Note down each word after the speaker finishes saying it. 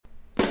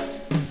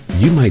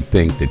You might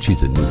think that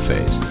she's a new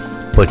face,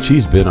 but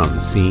she's been on the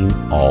scene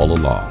all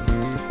along.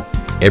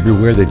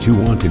 Everywhere that you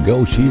want to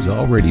go, she's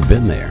already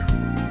been there.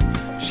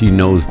 She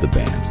knows the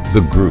bands,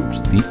 the groups,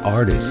 the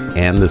artists,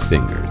 and the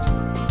singers.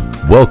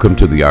 Welcome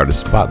to the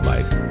Artist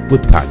Spotlight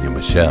with Tonya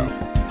Michelle.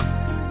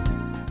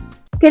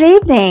 Good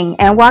evening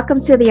and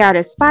welcome to the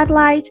Artist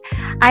Spotlight.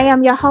 I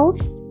am your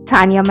host,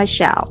 Tonya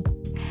Michelle.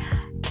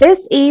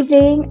 This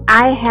evening,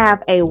 I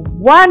have a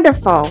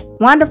wonderful,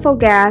 wonderful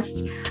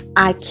guest.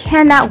 I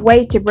cannot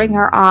wait to bring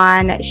her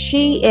on.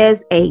 She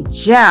is a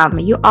gem.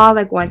 You all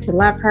are going to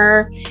love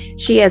her.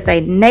 She is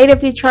a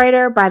native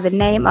Detroiter by the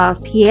name of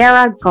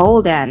P'arah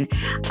Golden.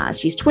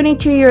 She's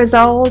 22 years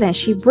old and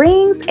she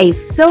brings a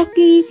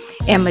silky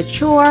and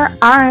mature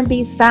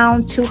R&B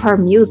sound to her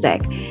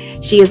music.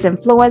 She is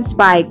influenced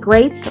by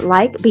greats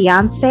like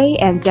Beyonce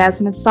and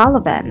Jasmine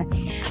Sullivan.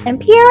 And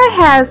P'arah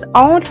has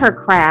owned her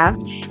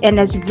craft and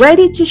is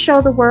ready to show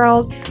the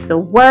world the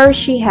words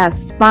she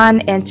has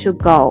spun into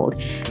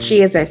gold.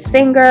 She is a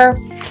singer,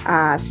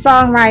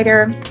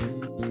 songwriter,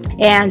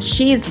 and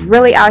she's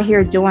really out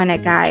here doing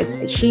it,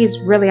 guys. She's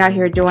really out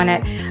here doing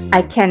it.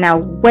 I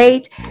cannot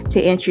wait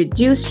to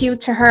introduce you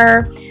to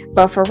her.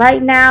 But for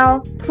right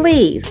now,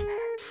 please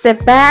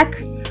sit back,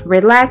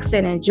 relax,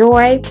 and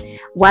enjoy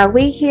while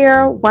we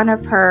hear one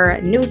of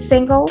her new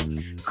singles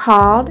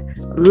called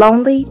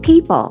Lonely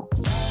People.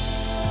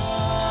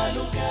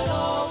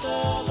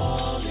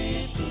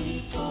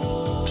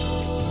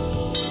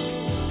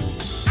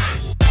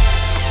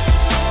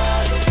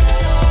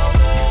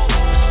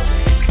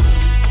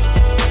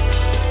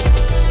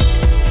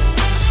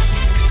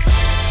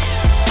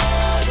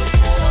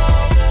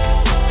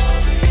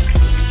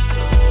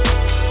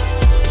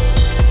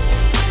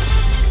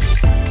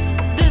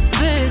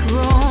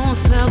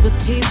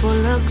 People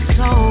look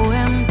so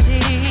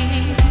empty.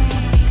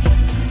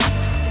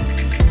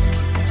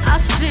 I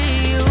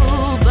see you,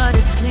 but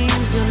it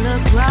seems you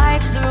look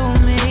right through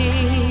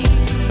me.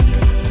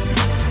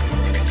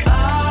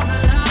 All the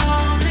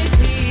lonely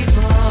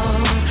people,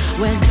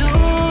 where do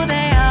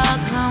they all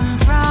come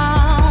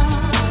from?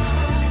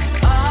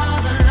 All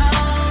the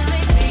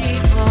lonely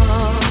people,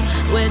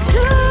 where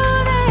do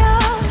they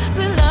all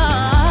belong?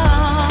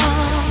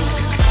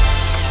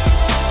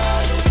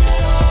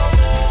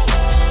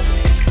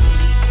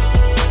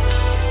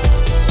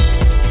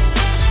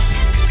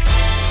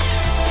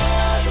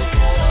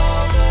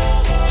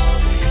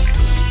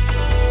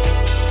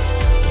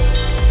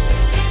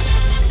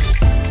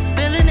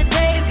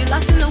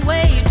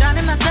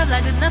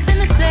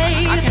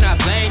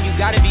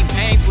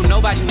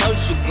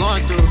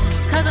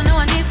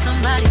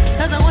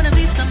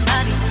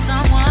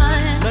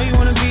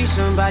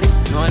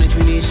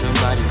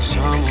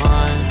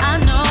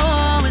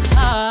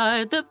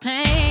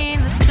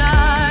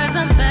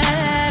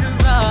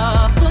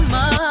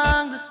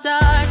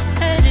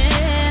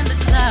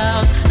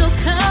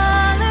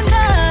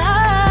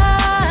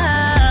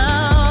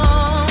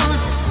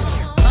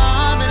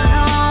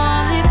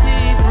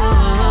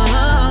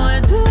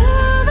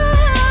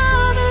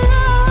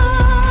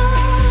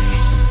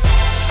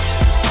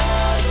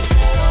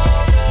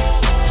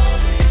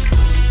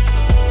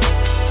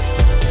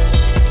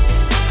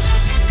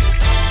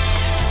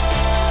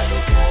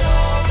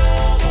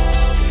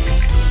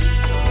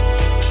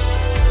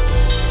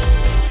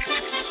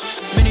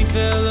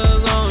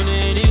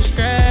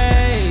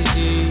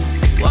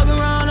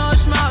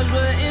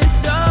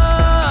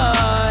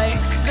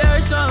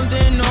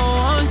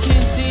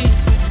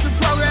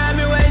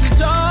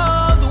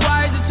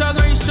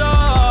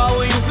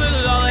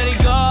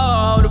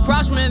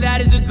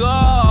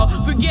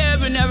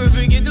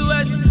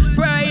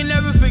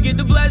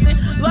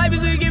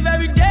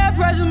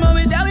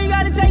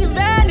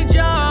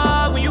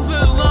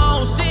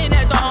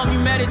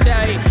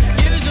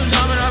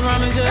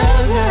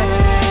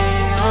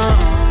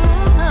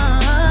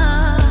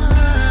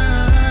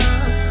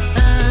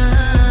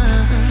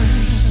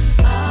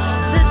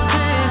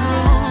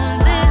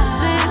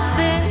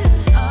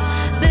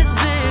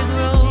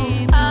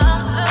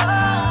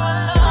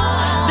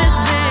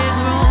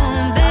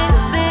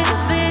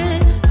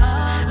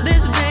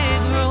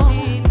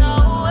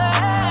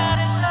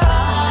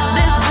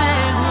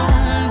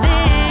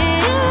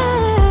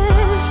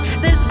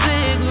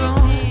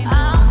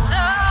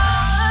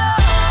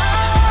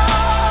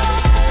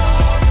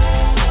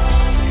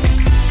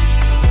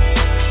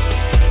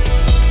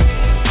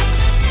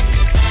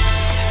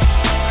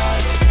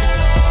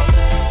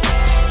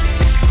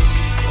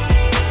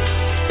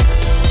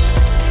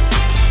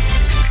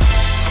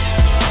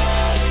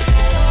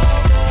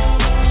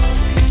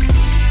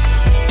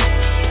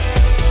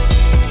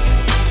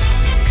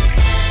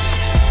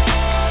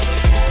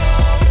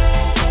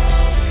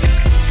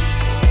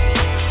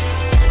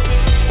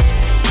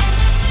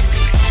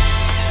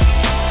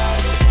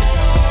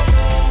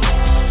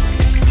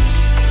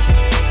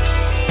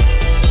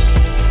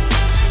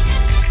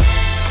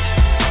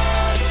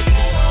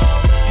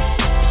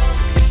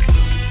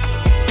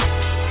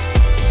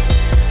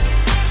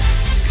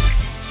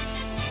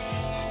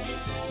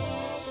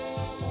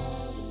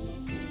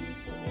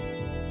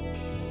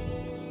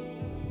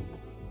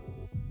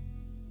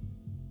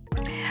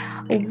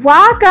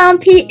 Welcome,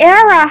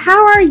 P'arah.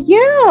 How are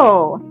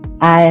you?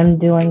 I am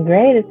doing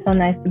great. It's so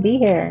nice to be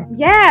here.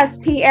 Yes,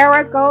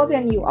 P'arah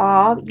Golden, you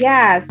all.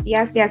 Yes.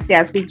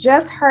 We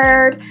just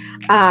heard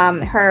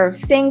her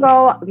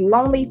single,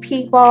 "Lonely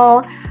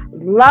People."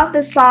 Love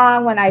the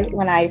song when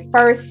I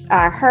first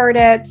heard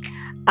it.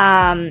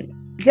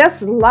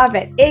 Just love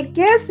it. It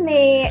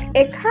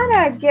kind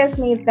of gives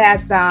me that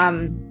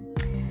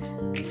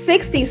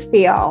 60s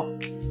feel.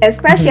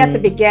 Especially at the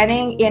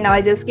beginning, it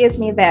just gives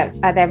me that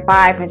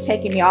vibe and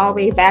taking me all the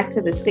way back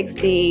to the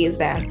 60s.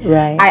 And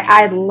right.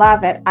 I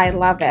love it.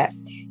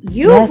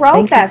 You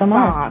wrote that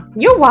song.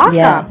 You're welcome.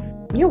 Yeah.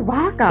 You're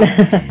welcome.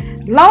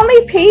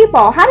 Lonely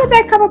People. How did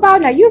that come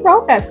about? Now, you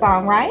wrote that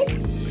song, right?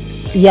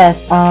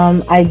 Yes,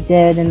 I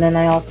did. And then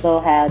I also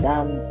had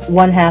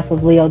one half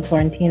of Leo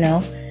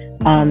Torrentino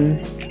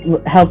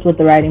helped with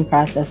the writing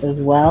process as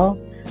well.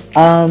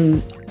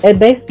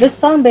 This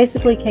song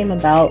basically came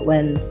about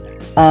when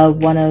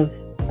one of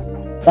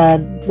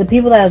the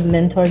people that has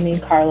mentored me,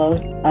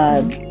 Carlos,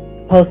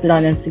 posted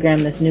on Instagram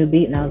this new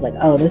beat, and I was like,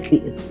 oh, this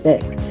beat is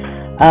sick.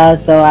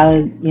 So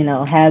I,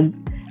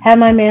 had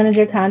my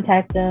manager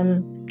contact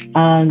him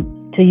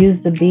to use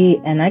the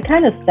beat, and I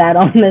kind of sat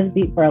on this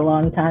beat for a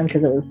long time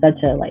because it was such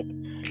a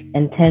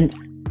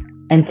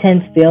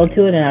intense feel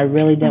to it, and I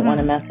really didn't want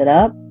to mess it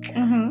up.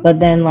 But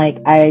then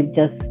I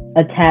just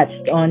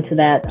attached onto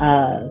that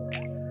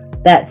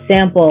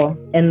sample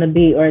in the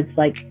beat where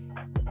it's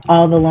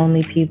all the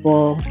lonely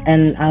people,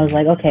 and I was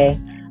like, okay,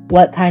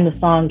 what kind of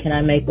song can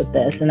I make with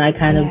this? And I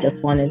kind of just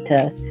wanted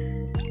to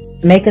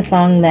make a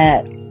song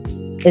that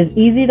is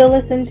easy to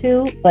listen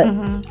to, but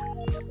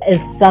is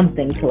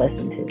something to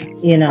listen to,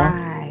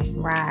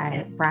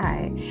 Right.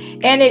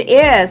 And it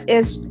is.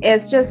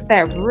 It's just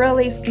that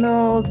really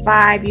smooth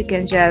vibe. You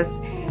can just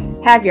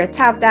have your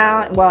top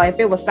down. Well, if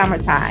it was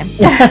summertime,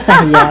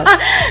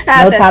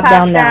 have the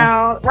top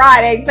down.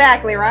 Right,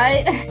 exactly,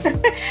 right.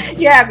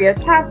 You have your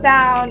top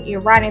down.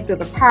 You're riding through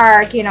the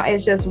park.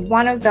 It's just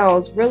one of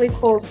those really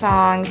cool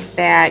songs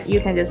that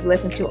you can just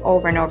listen to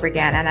over and over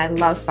again. And I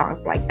love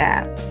songs like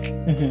that.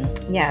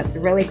 Yes,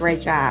 really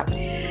great job.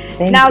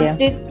 Thank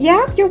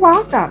you. You're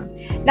welcome.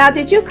 Now,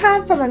 did you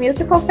come from a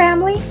musical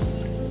family?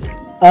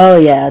 Oh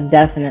yeah,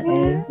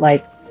 definitely.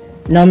 Yeah.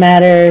 No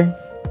matter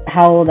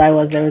how old I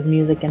was, there was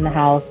music in the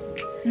house.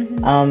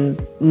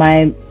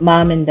 My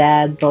mom and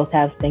dad both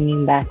have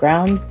singing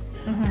backgrounds.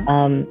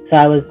 So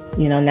I was,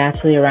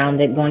 naturally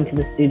around it, going to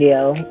the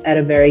studio at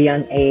a very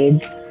young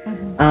age.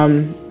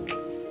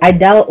 I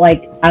doubt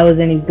I was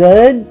any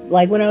good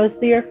when I was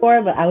 3 or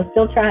 4, but I was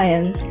still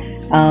trying.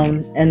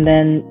 And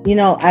then,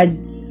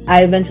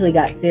 I eventually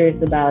got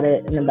serious about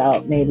it in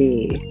about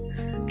maybe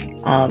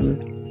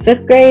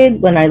 5th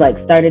grade, when I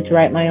started to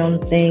write my own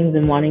things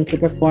and wanting to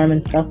perform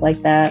and stuff like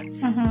that.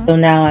 So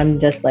now I'm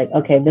just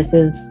okay, this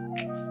is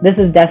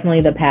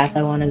definitely the path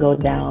I want to go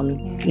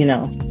down.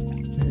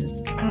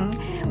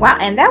 Wow,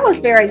 and that was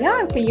very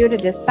young for you to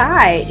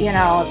decide,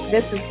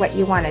 this is what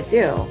you want to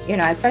do,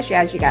 especially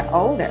as you got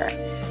older,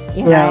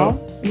 Right.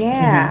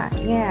 Yeah.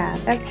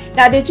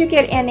 Now, did you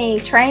get any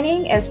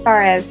training as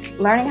far as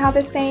learning how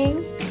to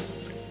sing?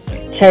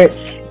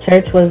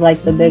 Church was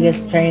the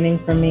biggest training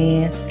for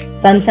me.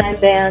 Sunshine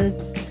band,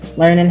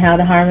 learning how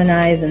to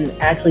harmonize and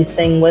actually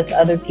sing with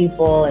other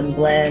people and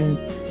blend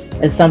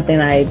is something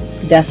I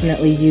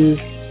definitely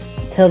use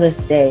till this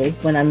day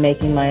when I'm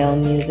making my own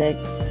music.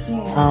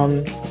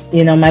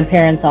 My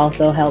parents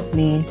also helped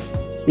me,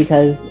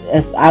 because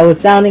if I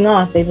was sounding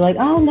off, they'd be like,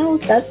 oh no,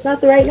 that's not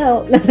the right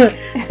note.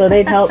 So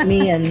they'd help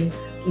me and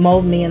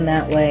mold me in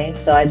that way.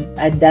 So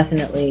I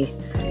definitely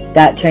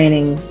got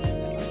training,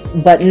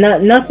 but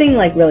nothing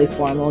really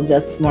formal,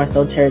 just more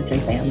so church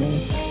and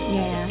family.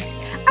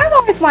 I've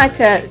always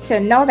wanted to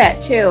know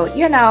that too.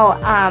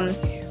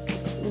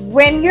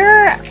 When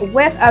you're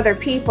with other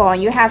people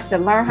and you have to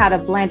learn how to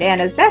blend in,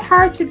 is that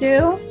hard to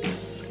do?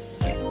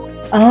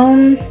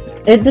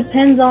 It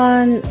depends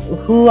on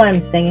who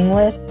I'm singing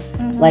with.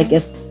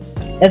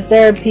 If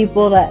there are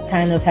people that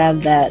kind of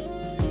have that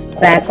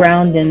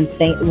background in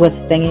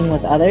singing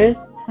with others,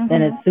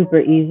 then it's super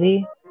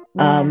easy.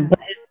 But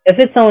if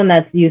it's someone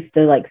that's used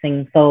to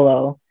singing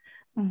solo,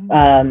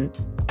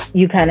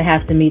 you kind of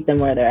have to meet them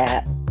where they're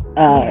at.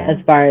 As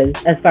far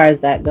as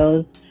that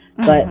goes,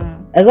 but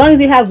as long as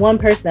you have one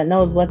person that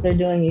knows what they're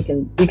doing, you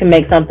can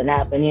make something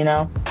happen,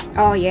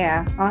 Oh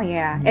yeah,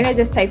 and it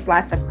just takes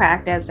lots of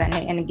practice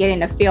and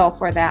getting a feel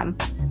for them,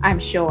 I'm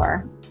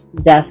sure.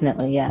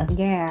 Definitely, yeah.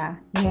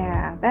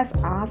 Yeah, that's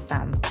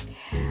awesome.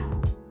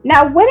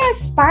 Now, what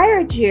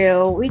inspired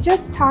you? We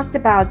just talked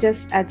about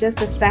just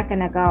a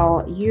second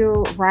ago,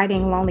 you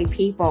writing Lonely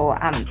People.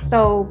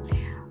 So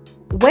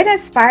what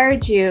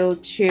inspired you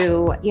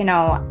to,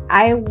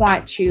 I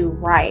want to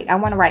write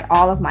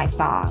all of my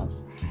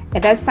songs?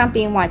 If that's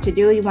something you want to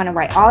do, you want to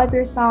write all of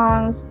your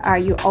songs, are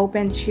you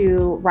open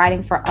to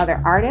writing for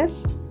other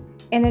artists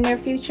in the near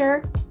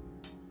future?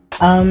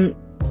 I'm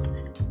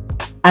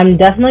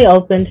definitely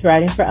open to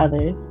writing for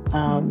others,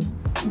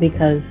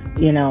 because,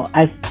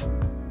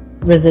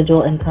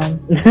 residual income.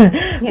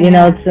 Yeah, You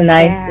know, it's a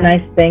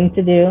nice thing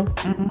to do.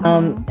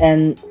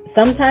 And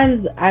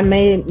sometimes I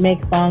may make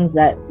songs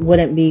that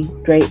wouldn't be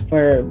great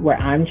for where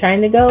I'm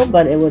trying to go,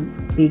 but it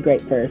would be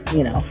great for,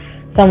 you know,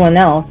 someone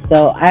else.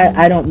 So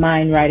I don't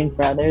mind writing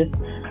for others.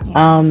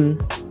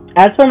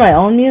 As for my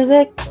own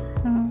music,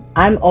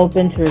 I'm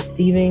open to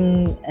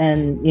receiving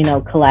and, you know,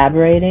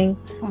 collaborating,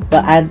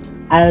 but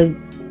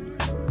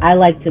I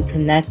like to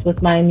connect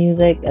with my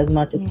music as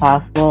much as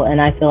possible,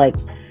 and I feel like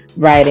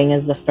writing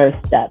is the first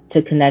step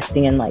to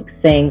connecting and like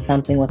saying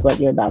something with what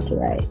you're about to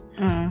write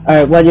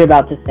or what you're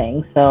about to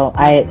sing. So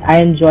I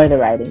enjoy the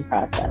writing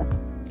process.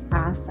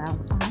 Awesome.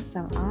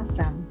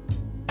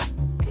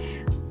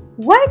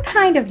 What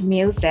kind of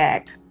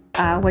music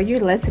were you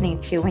listening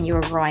to when you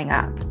were growing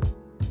up?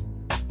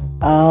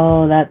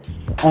 Oh, that's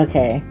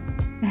okay.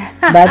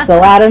 That's a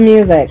lot of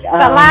music.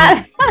 A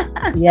lot.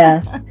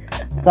 Yes.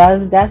 So I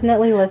was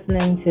definitely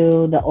listening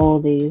to the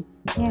oldies,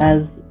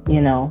 as you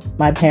know,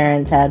 my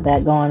parents had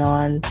that going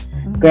on,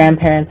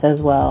 grandparents as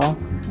well.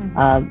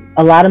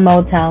 A lot of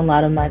Motown, a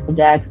lot of Michael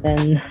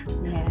Jackson,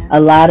 a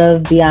lot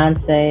of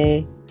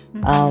Beyonce.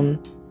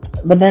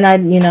 But then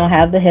I'd, you know,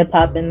 have the hip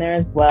hop in there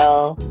as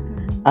well.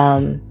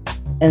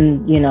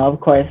 And, you know, of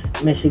course,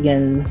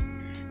 Michigan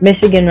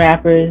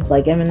rappers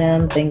like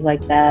Eminem, things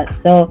like that.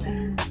 So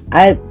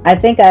I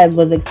think I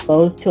was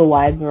exposed to a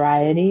wide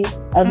variety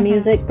of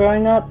music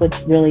growing up, which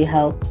really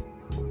helps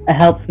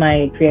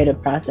my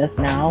creative process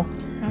now.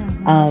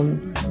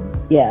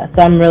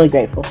 So I'm really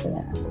grateful for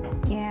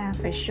that. Yeah,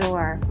 for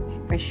sure.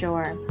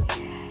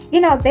 You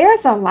know,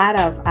 there's a lot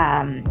of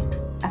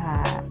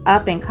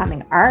up and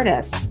coming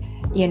artists,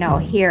 you know,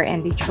 here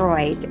in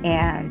Detroit,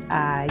 and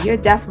you're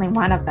definitely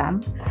one of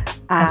them.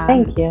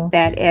 Thank you.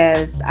 That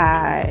is,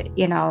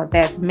 you know,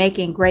 that's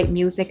making great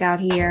music out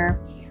here,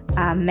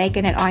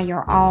 making it on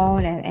your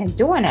own and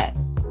doing it,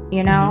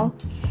 you know.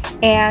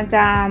 And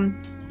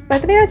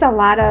but there's a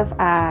lot of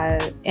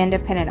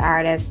independent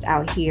artists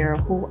out here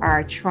who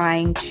are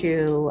trying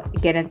to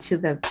get into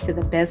the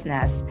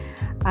business.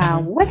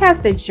 What has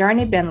the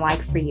journey been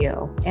like for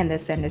you in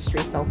this industry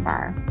so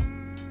far?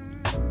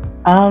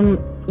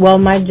 Well,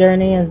 my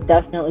journey has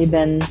definitely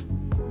been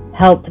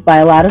helped by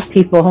a lot of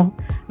people,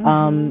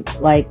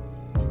 like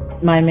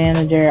my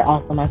manager,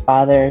 also my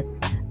father,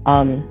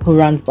 who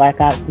runs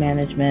Black Ops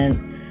Management,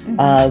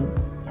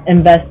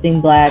 Investing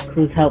Black,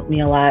 who's helped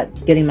me a lot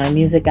getting my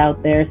music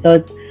out there.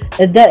 So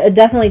it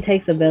definitely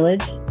takes a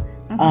village.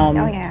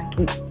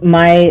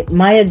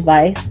 My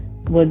advice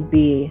would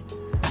be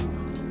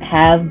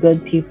have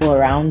good people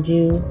around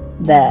you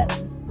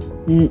that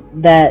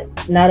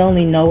not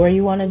only know where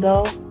you want to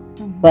go,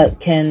 but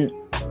can,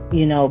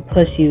 you know,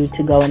 push you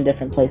to go in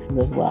different places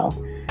as well.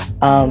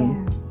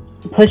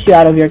 Push you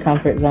out of your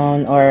comfort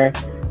zone or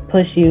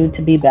push you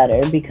to be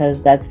better,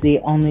 because that's the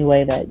only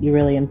way that you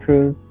really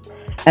improve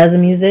as a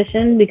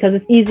musician, because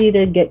it's easy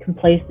to get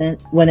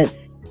complacent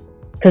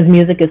because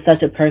music is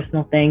such a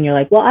personal thing. You're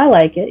like, well, I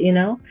like it, you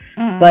know?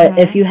 But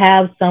if you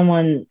have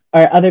someone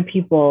or other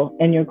people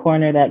in your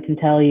corner that can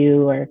tell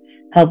you or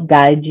help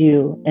guide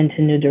you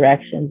into new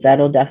directions,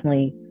 that'll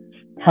definitely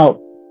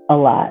help a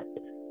lot.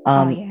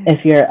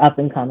 If you're up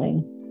and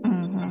coming.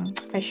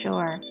 For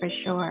sure.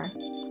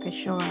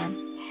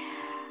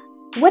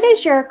 What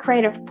is your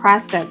creative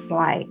process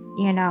like?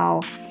 You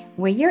know,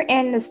 when you're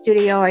in the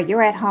studio or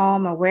you're at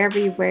home or where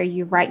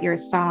you write your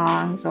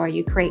songs or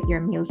you create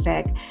your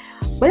music,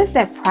 what is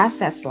that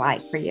process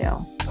like for you?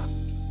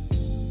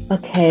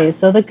 Okay,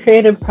 so the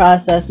creative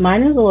process,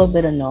 mine is a little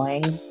bit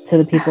annoying to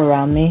the people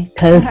around me,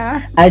 because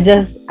I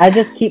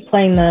just keep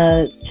playing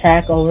the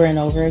track over and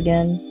over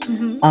again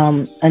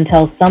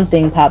until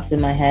something pops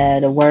in my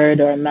head, a word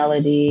or a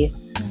melody.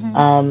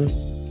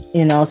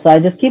 You know, so I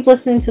just keep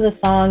listening to the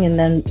song, and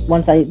then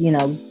once I, you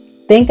know,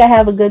 think I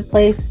have a good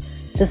place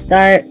to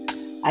start,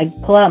 I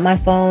pull out my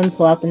phone,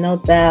 pull out the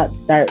notes app,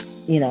 start,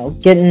 you know,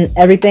 getting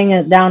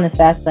everything down as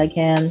fast as I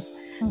can.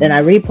 Then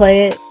I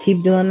replay it,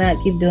 keep doing that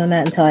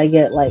until I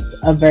get like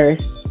a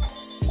verse.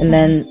 And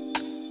then,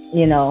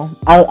 you know,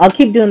 I'll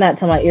keep doing that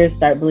till my ears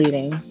start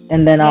bleeding.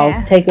 And then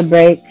I'll take a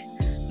break,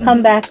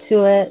 come back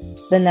to it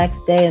the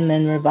next day, and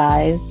then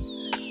revise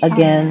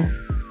again.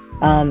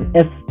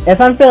 If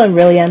I'm feeling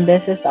really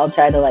ambitious, I'll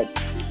try to like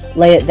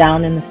lay it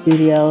down in the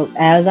studio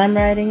as I'm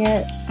writing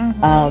it,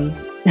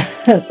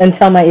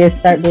 until my ears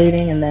start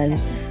bleeding, and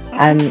then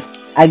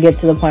I get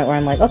to the point where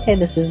I'm like, okay,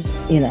 this is,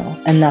 you know,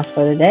 enough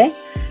for the day.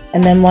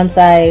 And then once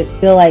I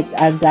feel like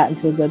I've gotten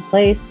to a good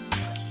place,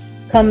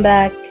 come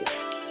back,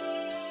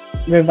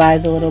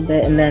 revise a little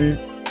bit, and then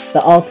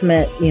the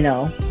ultimate, you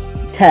know,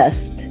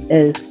 test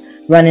is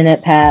running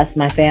it past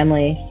my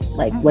family.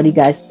 Like, what do you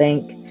guys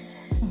think?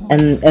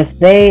 And if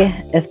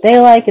they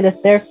like it, if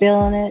they're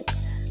feeling it,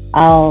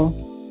 I'll,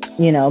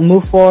 you know,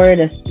 move forward.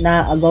 If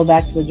not, I'll go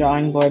back to the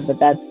drawing board. But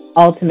that's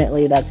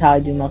how I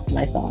do most of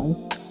my songs.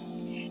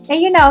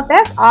 And, you know,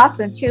 that's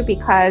awesome, too,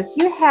 because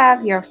you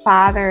have your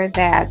father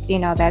that's, you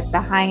know, that's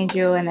behind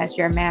you, and that's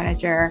your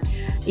manager,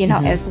 you know,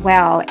 as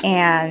well.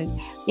 And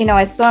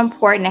it's so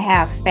important to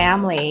have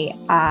family,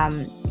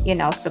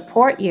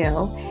 support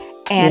you.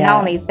 And not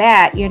only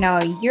that,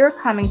 you're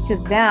coming to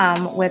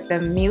them with the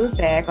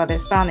music or the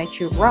song that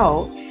you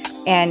wrote,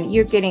 and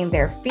you're getting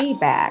their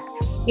feedback,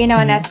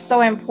 and that's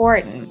so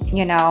important, and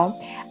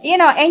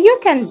you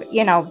can,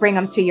 bring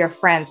them to your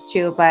friends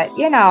too. But,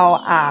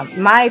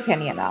 my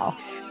opinion though,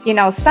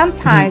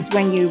 sometimes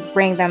when you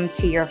bring them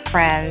to your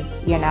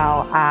friends,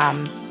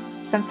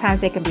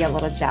 sometimes they can be a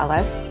little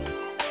jealous,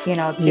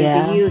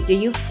 too. Do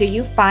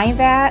you find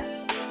that,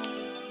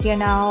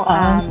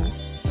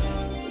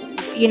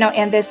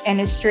 in this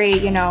industry,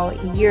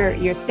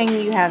 you're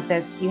singing, you have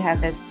this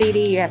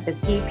CD, you have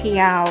this EP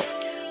out.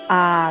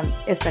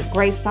 It's a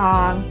great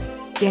song.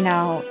 Do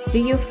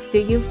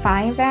you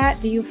find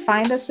that? Do you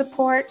find the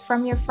support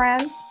from your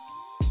friends?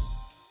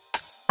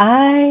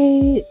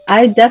 I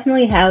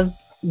definitely have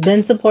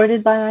been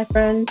supported by my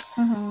friends,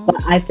 but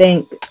I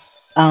think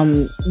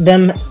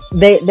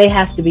they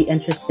have to be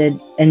interested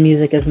in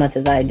music as much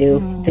as I do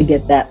to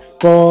get that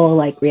full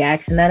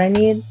reaction that I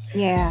need.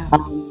 Yeah.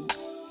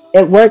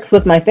 It works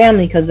with my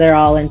family because they're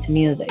all into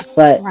music,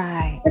 but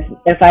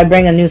if I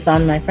bring a new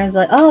song, my friends are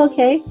like, "Oh,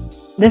 okay,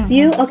 this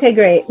you? Okay,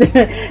 great."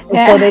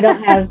 So they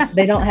don't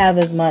have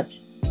as much,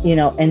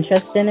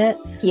 interest in it.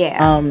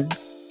 Yeah.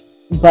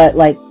 But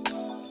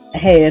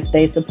hey, if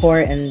they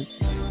support and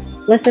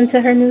listen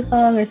to her new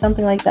song or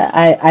something like that,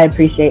 I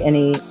appreciate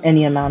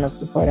any amount of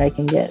support I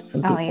can get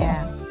from people. Oh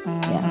yeah.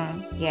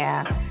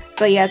 Yeah.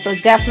 So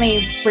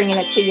definitely bringing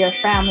it to your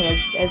family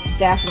is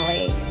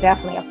definitely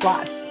a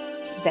plus.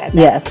 That's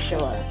for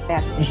sure.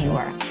 That's for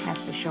sure.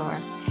 That's for sure.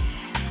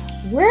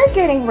 We're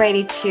getting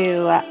ready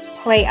to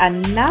play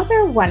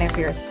another one of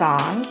your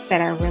songs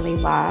that I really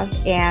love,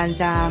 and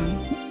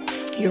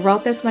you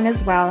wrote this one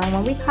as well. And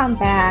when we come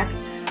back,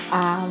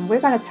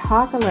 we're going to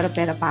talk a little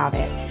bit about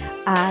it.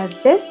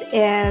 This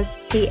is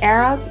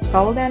P'arah's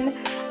golden,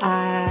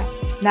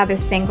 another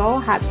single,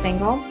 hot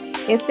single.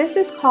 This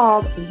is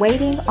called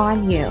 "Waiting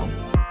on You."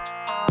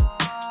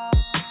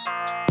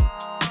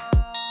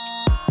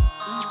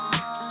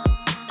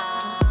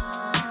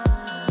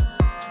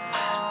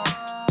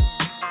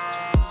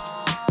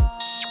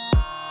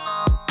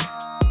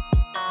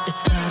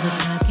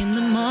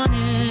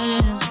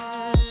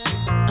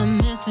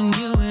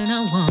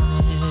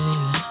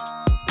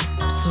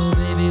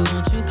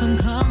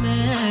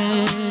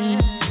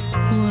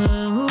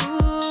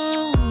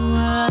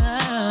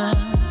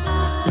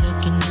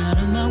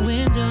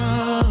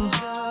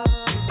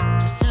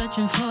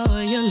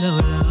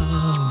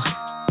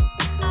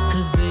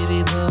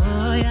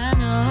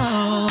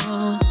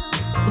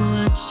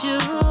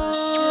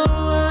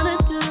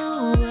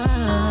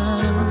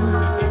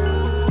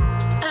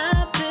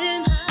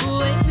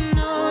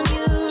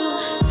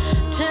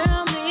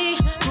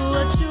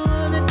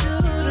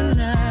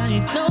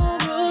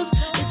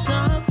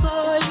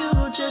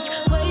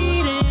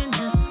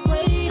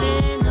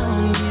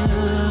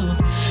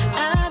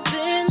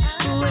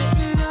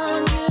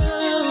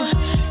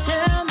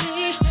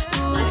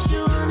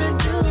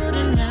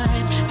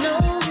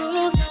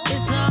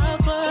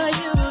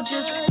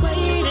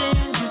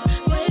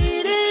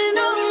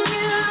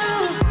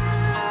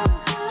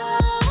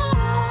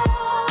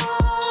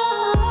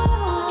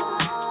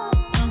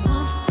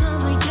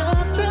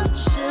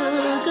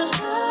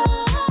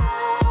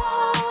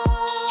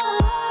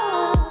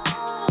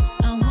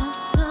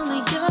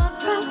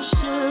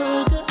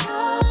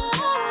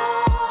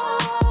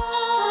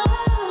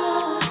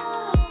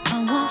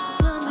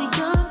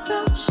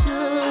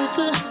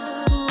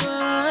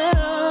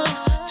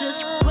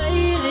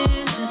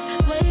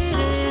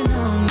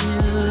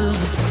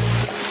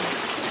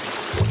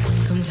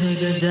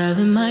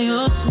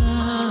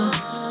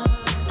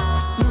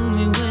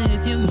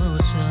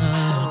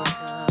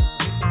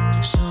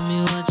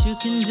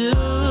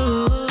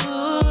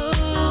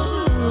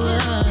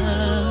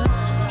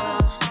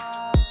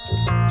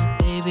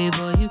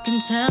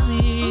 Tell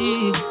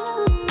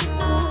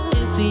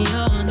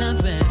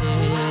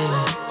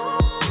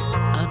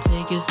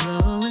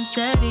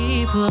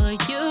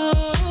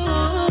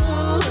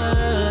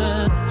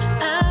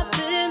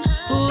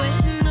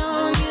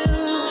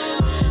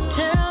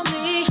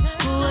me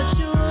what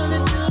you wanna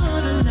do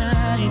tonight.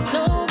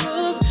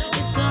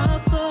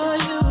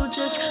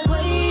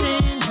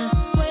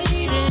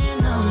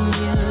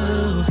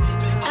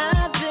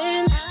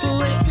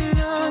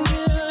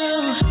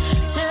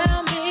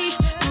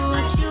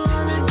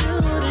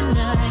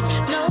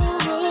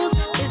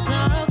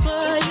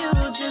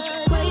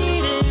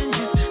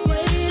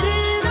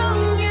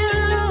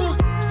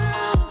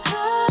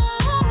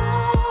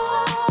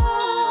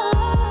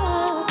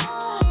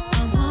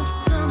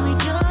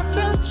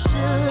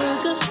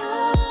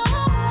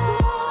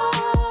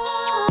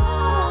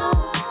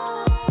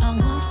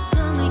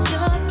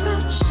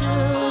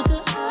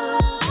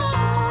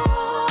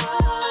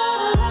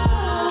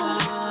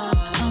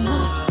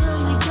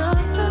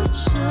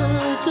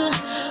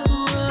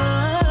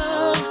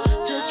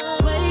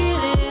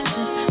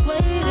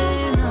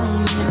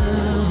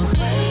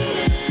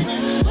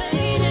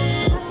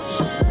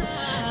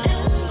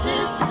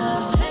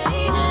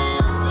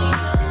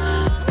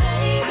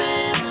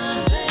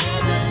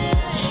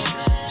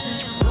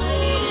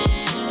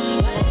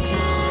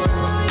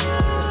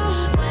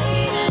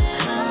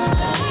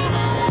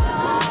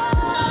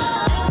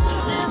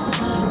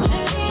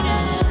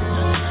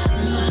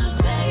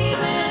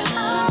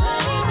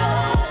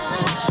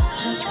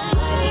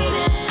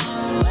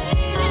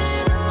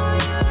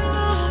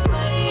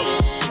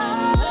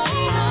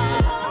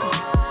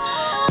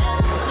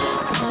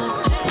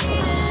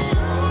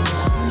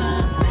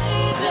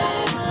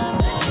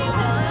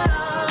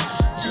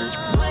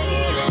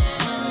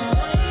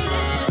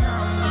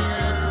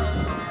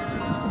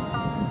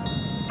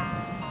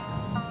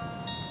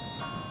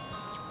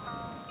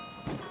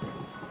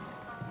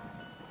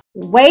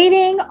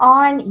 Waiting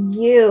on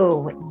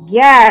You.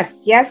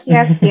 Yes, yes,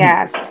 yes,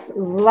 yes.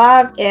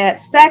 Love it.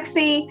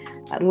 Sexy.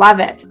 I love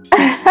it.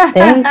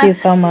 Thank you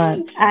so much.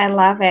 I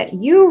love it.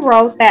 You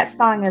wrote that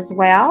song as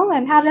well.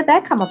 And how did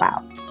that come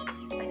about?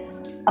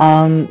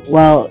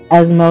 Well,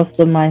 as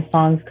most of my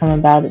songs come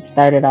about, it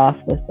started off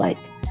with like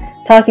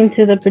talking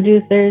to the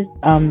producers.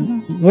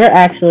 We're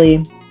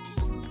actually,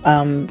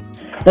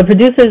 the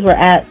producers were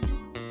at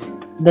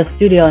the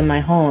studio in my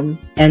home,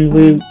 and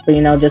we,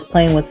 just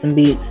playing with some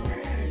beats.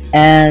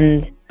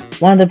 And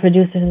one of the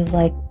producers was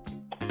like,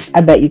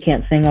 I bet you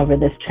can't sing over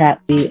this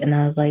trap beat. And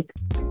I was like,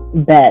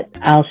 bet,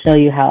 I'll show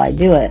you how I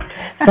do it.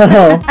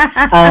 So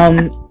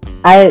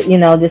I,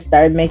 just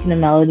started making a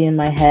melody in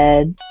my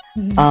head.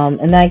 And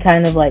then I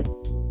kind of like,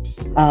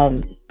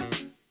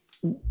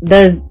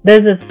 there's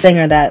a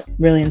singer that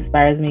really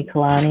inspires me,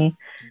 Kalani.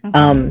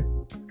 And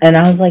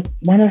I was like,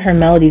 one of her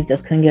melodies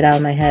just couldn't get out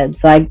of my head.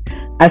 So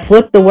I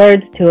flipped the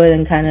words to it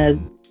and kind of,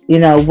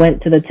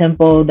 went to the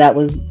tempo that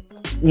was,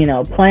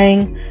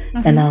 playing.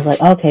 And I was like,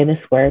 okay,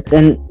 this works.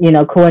 And,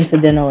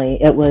 coincidentally,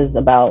 it was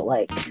about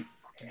like,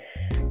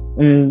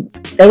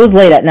 it was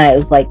late at night. It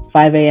was like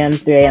 5 a.m.,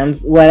 3 a.m.,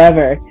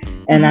 whatever.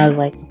 And I was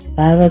like,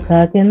 5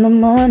 o'clock in the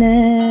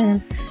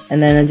morning.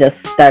 And then it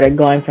just started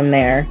going from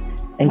there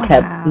and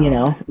kept,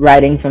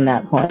 writing from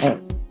that point.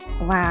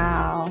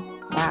 Wow.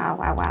 Wow,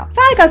 wow, wow.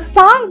 Sound like a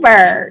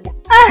songbird.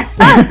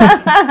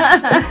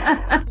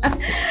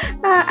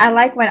 I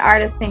like when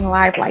artists sing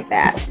live like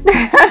that.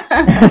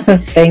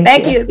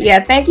 Thank you.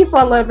 Yeah, thank you for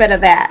a little bit of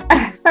that.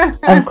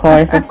 Of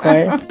course.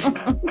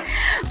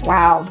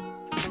 Wow.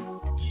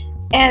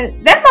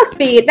 And that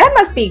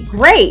must be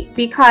great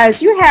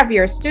because you have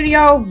your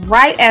studio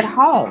right at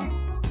home.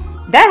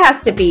 That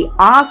has to be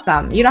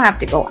awesome. You don't have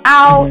to go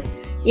out.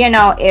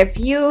 If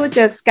you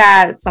just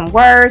got some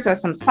words or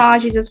some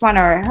songs you just want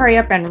to hurry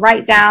up and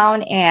write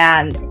down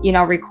and,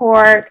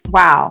 record.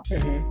 Wow.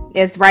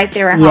 It's right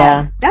there at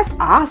home. That's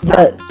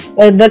awesome.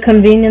 The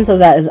convenience of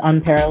that is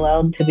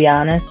unparalleled, to be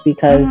honest,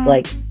 because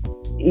like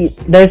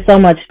there's so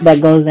much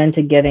that goes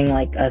into getting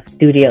like a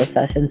studio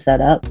session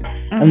set up.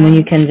 And when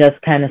you can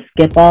just kind of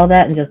skip all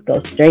that and just go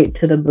straight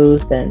to the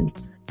booth and,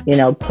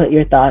 put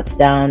your thoughts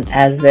down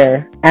as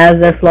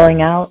they're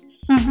flowing out.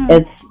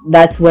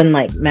 That's when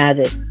like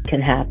magic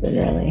can happen,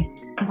 really.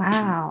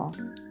 Wow.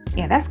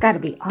 Yeah, that's got to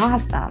be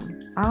awesome.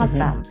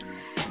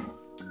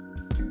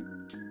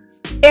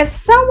 If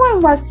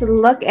someone was to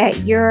look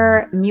at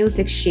your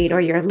music sheet or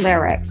your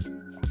lyrics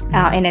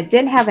and it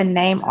didn't have a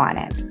name on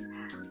it,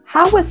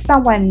 how would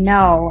someone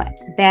know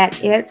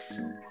that it's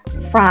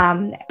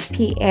from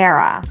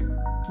P'arah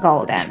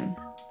Golden?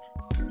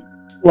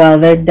 Well,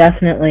 they're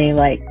definitely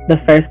like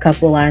the first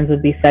couple lines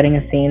would be setting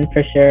a scene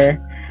for sure.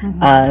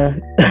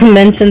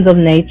 Mentions of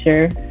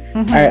nature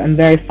I'm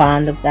very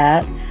fond of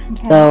that.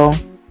 So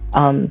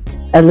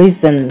at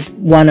least in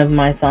one of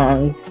my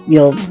songs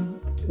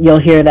you'll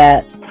hear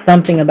that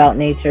something about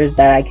nature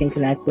that I can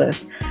connect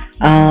with.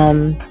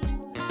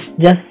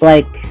 Just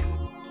like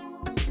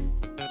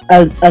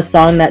a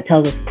song that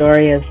tells a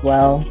story as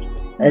well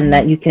and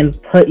that you can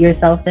put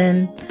yourself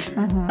in,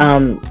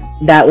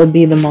 that would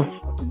be the most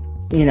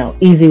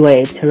easy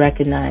way to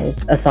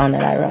recognize a song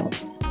that I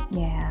wrote.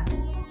 Yeah,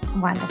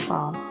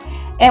 wonderful.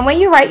 And when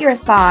you write your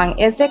song,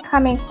 is it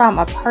coming from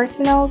a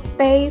personal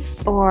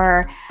space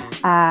or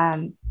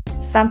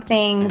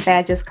something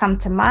that just come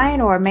to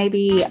mind, or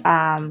maybe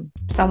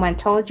someone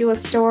told you a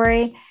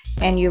story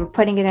and you're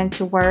putting it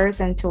into words,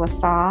 into a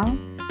song?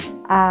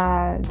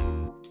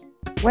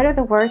 Where do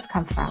the words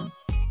come from?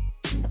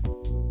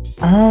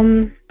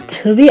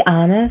 To be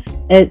honest,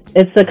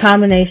 it's a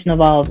combination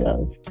of all of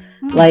those.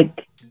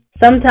 Like,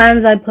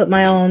 sometimes I put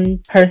my own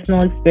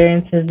personal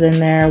experiences in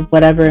there,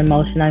 whatever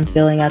emotion I'm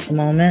feeling at the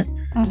moment.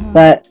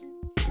 But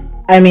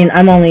I mean,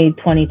 I'm only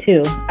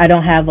 22. I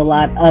don't have a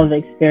lot of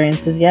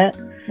experiences yet.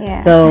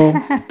 Yeah. So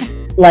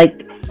like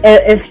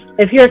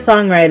if you're a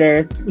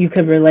songwriter, you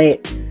could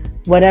relate.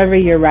 Whatever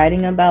you're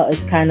writing about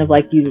is kind of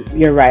like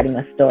you're writing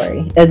a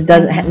story. It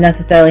doesn't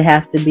necessarily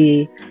have to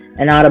be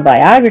an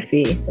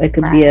autobiography. It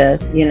could be a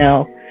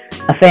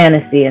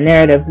fantasy, a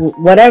narrative,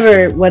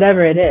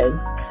 whatever it is.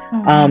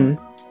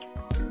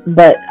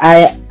 But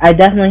I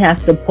definitely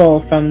have to pull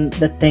from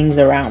the things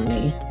around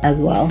me as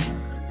well.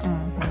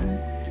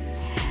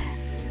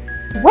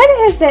 What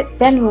has it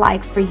been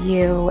like for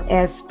you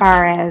as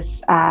far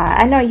as,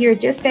 I know you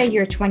just said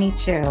you're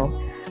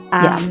 22.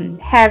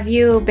 Have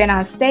you been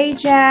on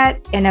stage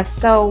yet? And if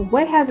so,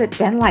 what has it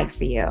been like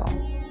for you?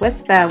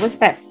 What's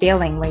that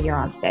feeling when you're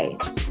on stage?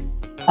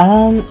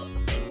 I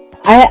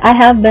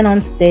have been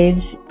on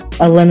stage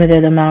a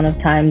limited amount of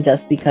time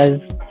just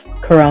because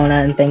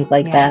Corona and things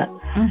like that.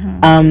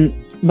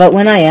 But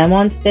when I am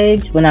on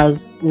stage, when I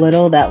was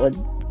little, that would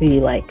be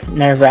like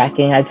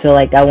nerve-wracking. I'd feel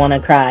like I want to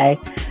cry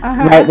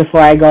right before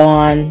I go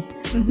on.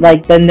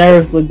 Like the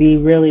nerves would be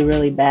really,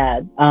 really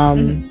bad.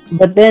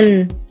 But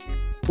then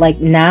like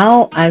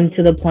now I'm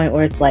to the point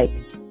where it's like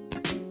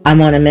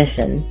I'm on a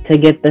mission to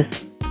get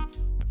this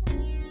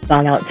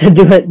song out, to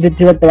do it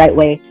the right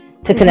way,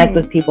 to connect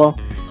with people.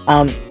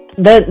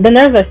 the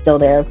nerves are still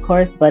there, of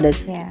course, but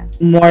it's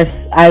more.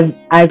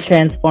 I've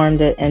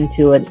transformed it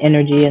into an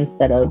energy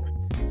instead of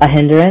a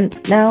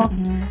hindrance now.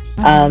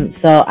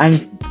 So I'm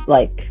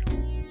like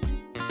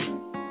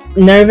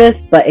nervous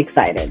but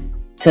excited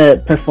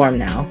to perform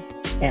now.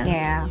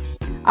 Yeah.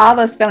 All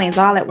those feelings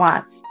all at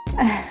once.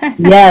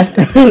 Yes.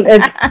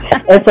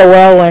 it's a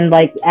whirlwind.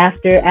 Like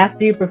after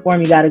you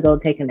perform, you got to go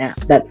take a nap.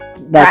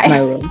 That's my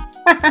room.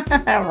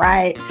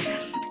 Right.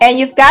 And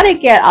you've got to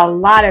get a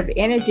lot of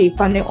energy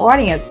from the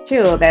audience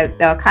too, that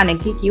they'll kind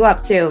of geek you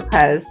up too,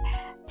 because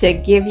to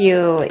give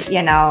you,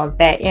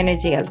 that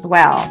energy as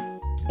well,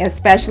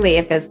 especially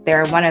if it's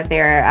one of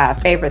their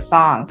favorite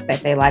songs that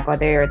they like, or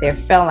they're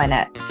feeling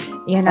it,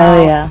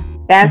 Oh yeah.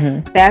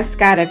 That's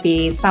got to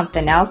be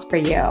something else for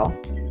you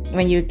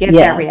when you get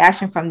that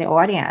reaction from the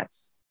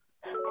audience.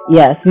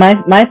 Yes,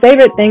 my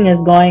favorite thing is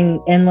going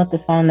in with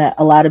a song that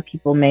a lot of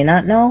people may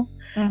not know,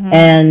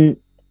 and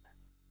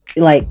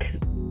like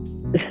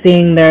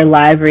seeing their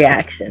live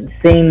reaction,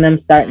 seeing them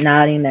start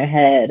nodding their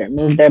head or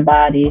move their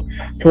body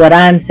to what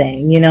I'm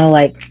saying.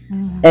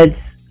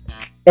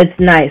 It's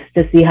nice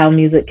to see how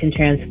music can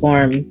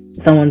transform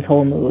someone's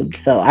whole mood.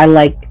 So I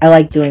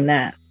like doing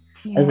that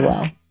as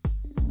well.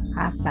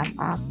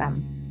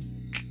 Awesome.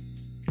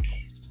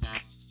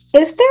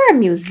 Is there a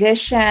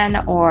musician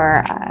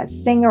or a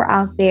singer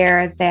out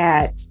there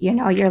that,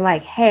 you're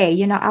like,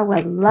 hey, I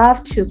would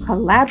love to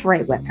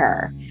collaborate with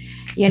her,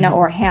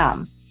 or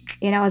him?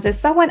 Is there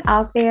someone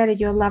out there that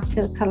you'd love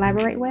to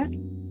collaborate with?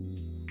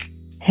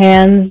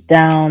 Hands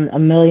down, a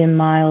million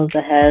miles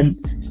ahead,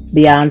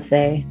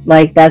 Beyonce.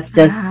 Like that's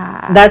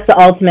the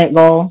ultimate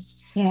goal.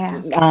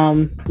 Yeah.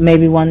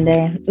 Maybe one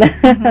day.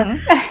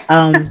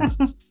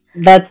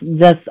 That's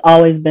just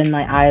always been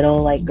my idol,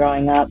 like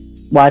growing up,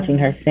 watching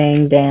her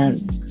sing,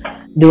 dance,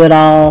 do it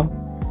all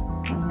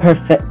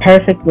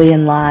perfectly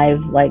in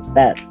live, like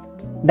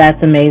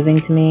that's amazing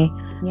to me.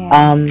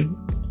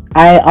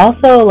 I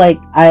also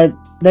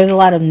there's a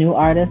lot of new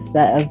artists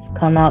that have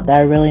come out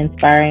that are really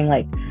inspiring,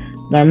 like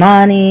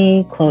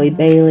Normani, Chloe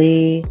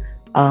Bailey,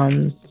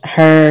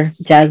 her,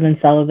 Jasmine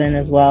Sullivan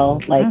as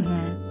well. Like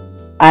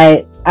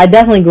I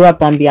definitely grew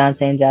up on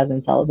Beyonce and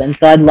Jasmine Sullivan,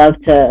 so I'd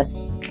love to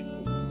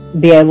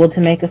be able to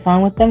make a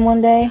song with them one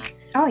day.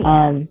 Oh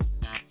yeah.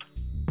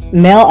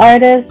 Male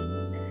artists,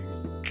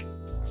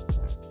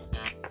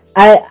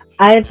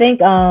 I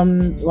think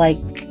like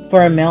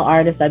for a male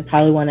artist, I'd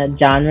probably want to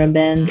genre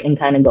bend and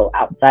kind of go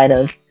outside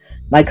of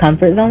my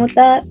comfort zone with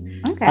that.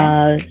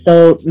 Okay.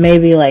 So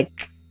maybe like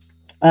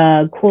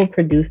a cool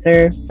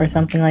producer or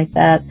something like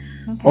that,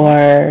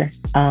 or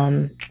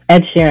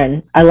Ed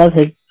Sheeran. I love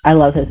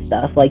his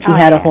stuff. Like he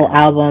had a whole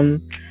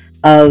album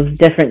of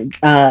different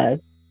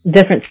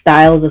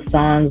styles of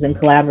songs and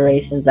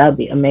collaborations. That would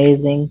be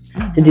amazing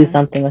to do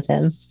something with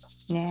him.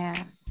 Yeah.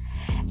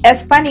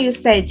 It's funny you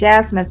say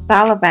Jasmine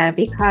Sullivan,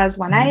 because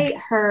when I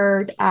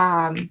heard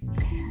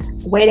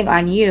Waiting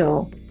on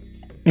You,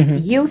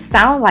 you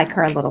sound like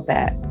her a little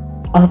bit.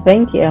 Oh,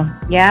 thank you.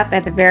 Yep,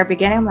 at the very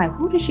beginning, I'm like,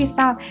 who does she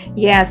sound?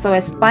 Yeah, so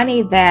it's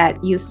funny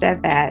that you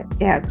said that.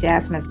 Yeah,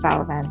 Jasmine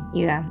Sullivan.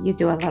 Yeah, you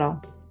do a little.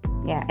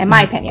 Yeah, in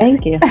my opinion.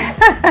 Thank you.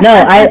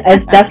 No,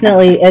 it's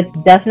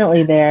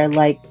definitely there.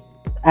 Like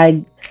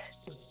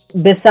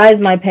besides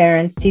my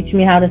parents teaching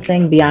me how to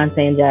sing,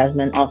 Beyonce and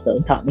Jasmine also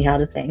taught me how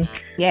to sing.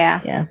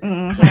 Yeah.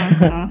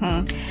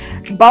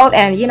 Both,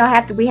 and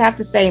we have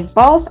to say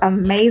both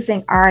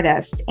amazing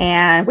artists,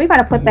 and we're going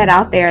to put that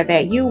out there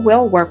that you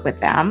will work with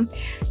them.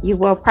 You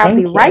will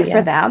probably write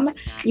for them.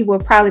 You will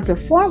probably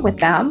perform with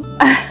them.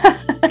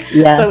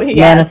 Yeah. So,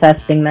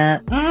 manifesting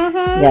that.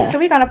 Yeah. So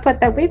we're going to put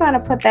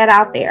that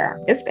out there.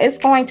 It's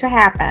going to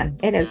happen.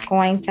 It is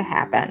going to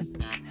happen.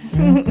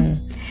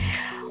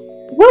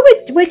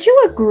 Would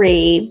you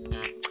agree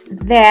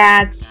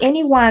that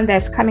anyone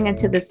that's coming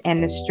into this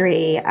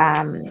industry,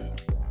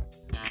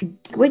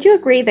 would you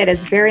agree that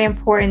it's very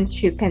important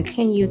to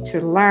continue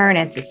to learn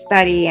and to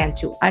study and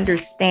to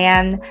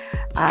understand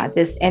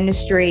this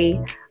industry,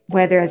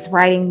 whether it's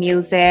writing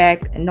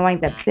music, knowing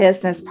the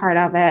business part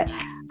of it?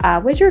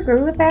 Would you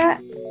agree with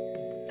that?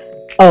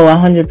 Oh,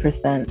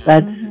 100%.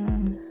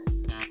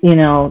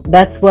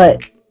 That's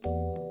what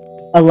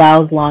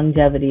allows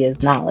longevity,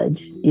 is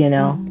knowledge,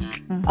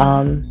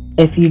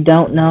 If you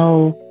don't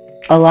know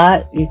a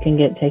lot, you can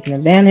get taken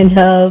advantage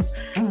of,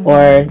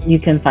 or you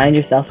can find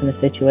yourself in a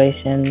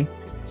situation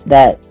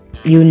that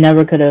you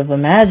never could have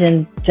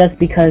imagined just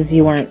because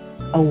you weren't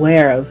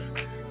aware of,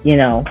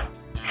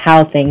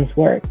 how things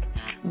work.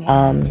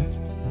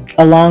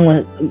 Along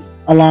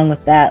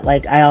with that,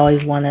 like I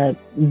always want to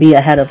be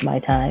ahead of my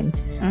time,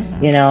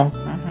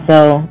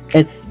 So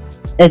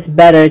it's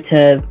better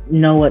to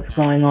know what's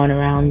going on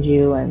around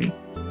you and,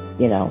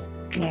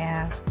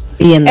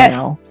 be in the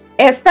know.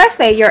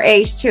 Especially at your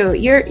age too.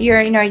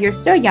 You're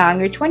still young.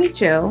 You're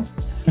 22,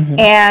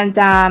 and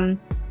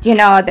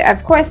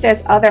of course,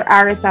 there's other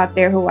artists out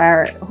there who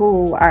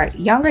are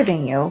younger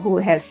than you, who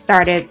has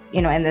started,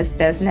 in this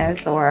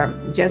business or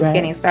just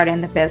getting started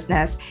in the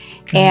business.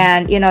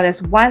 And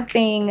there's one of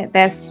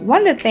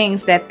the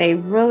things that they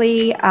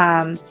really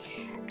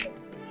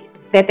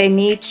that they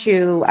need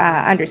to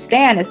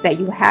understand is that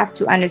you have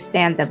to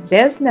understand the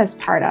business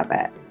part of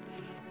it.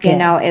 You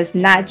know, it's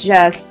not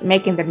just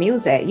making the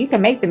music. You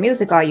can make the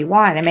music all you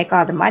want and make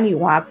all the money you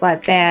want,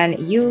 but then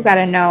you got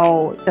to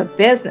know the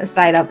business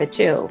side of it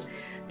too.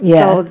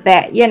 So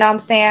that, you know what I'm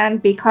saying?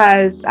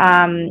 Because,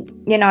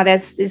 you know,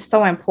 that's is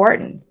so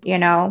important, you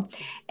know,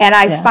 and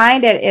I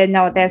find it, you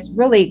know, that's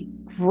really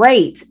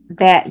great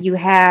that you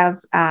have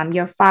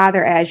your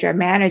father as your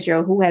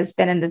manager who has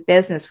been in the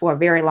business for a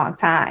very long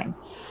time.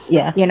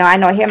 Yeah. You know, I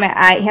know him and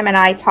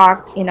I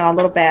talked, you know, a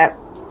little bit.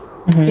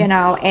 You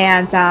know,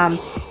 and,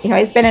 you know,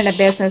 he's been in the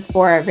business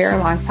for a very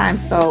long time.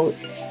 So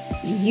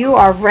you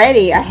are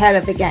already ahead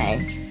of the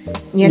game,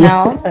 you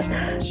know,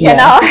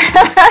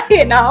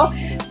 you know,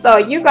 so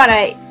you're going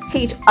to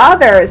teach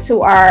others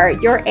who are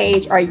your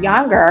age or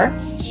younger,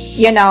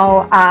 you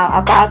know,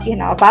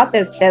 about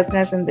this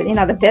business and, you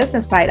know, the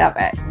business side of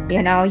it.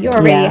 You know, you're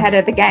already ahead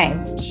of the game.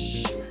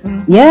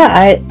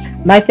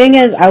 My thing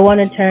is I want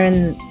to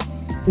turn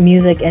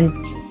music and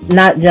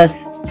not just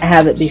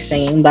have it be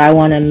singing, but I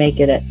want to make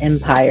it an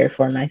empire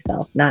for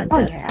myself, not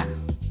just,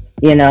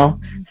 you know,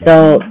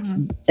 so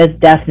it's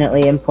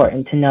definitely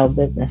important to know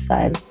business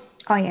side.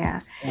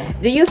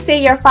 Do you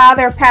see your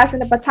father passing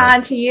the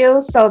baton to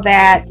you so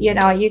that, you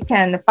know, you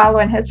can follow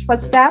in his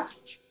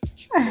footsteps?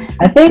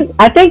 I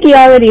think he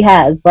already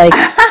has. Like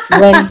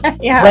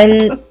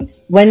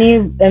when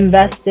you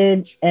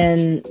invested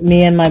in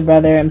me and my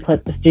brother and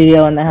put the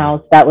studio in the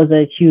house, that was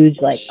a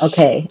huge, like,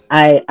 okay,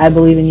 I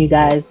believe in you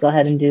guys. Go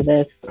ahead and do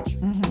this.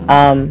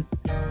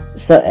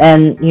 So,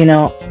 and you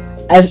know,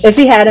 if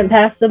he hadn't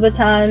passed the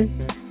baton,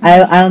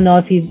 I don't know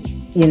if he'd,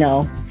 you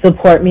know,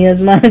 support me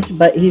as much,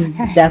 but he's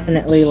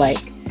definitely like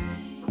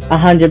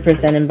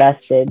 100%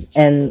 invested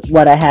in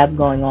what I have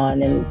going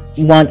on and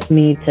wants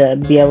me to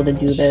be able to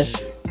do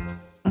this.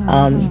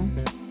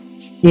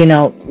 You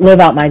know, live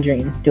out my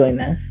dreams doing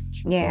this.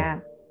 Yeah.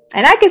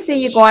 And I can see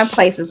you going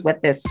places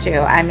with this too.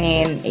 I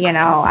mean, you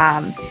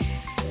know,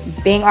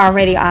 being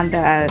already on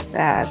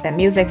the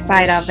music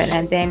side of it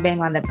and then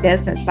being on the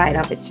business side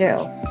of it too.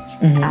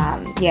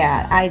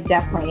 Yeah, I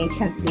definitely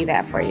can see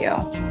that for you.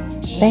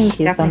 Thank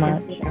you so much.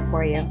 Can see that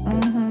for you.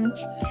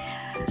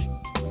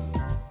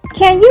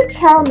 Can you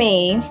tell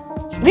me,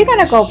 we're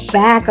going to go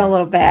back a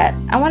little bit.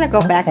 I want to go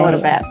back a little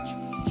bit.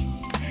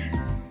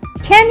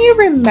 Do you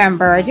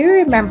remember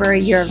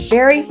your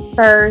very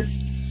first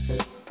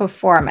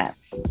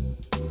performance?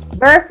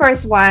 Very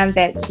first one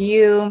that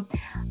you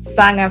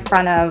sung in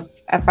front of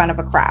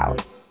a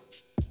crowd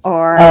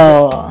or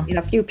you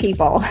know, a few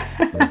people?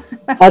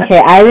 Okay,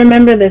 I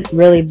remember this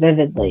really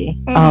vividly.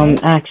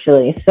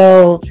 Actually,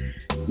 so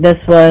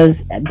this was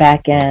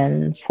back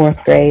in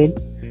 4th grade.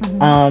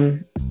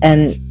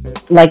 And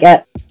like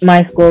at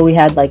my school, we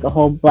had like a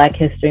whole Black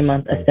History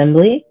Month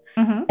assembly,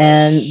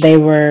 and they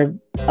were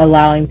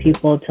allowing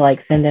people to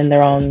like send in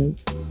their own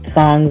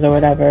songs or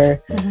whatever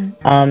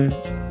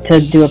to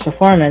do a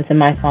performance, and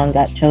my song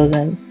got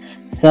chosen.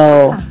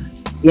 So,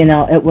 you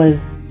know, it was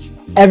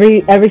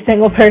every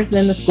single person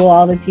in the school,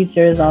 all the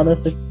teachers, all the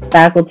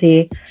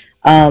faculty,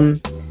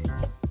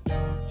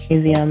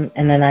 museum,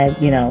 and then I,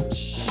 you know,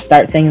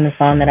 start singing the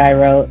song that I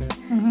wrote.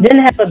 Didn't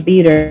have a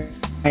beat or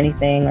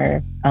anything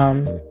or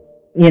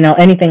you know,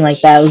 anything like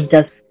that. It was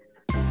just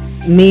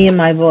me and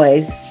my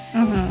voice.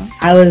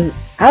 I was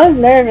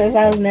nervous.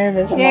 I'm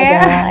not gonna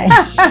lie.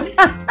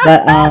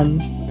 But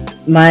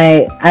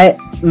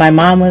my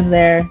mom was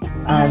there,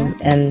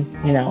 and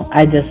you know,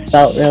 I just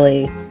felt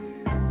really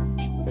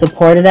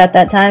supported at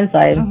that time. So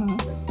I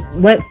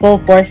went full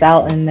force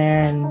out in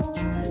there, and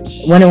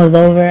when it was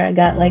over, I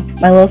got like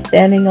my little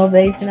standing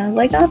ovation. I was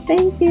like, "Oh,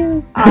 thank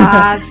you!"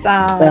 Awesome.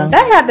 So,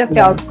 that had to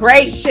feel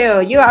great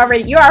too. You're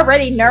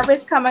already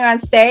nervous coming on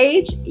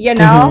stage, you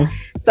know.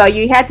 So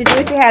you had to do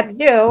what you had to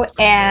do,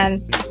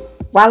 and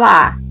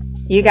voila,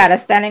 you got a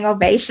standing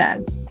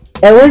ovation.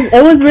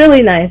 It was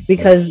really nice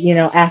because, you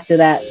know, after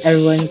that,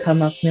 everyone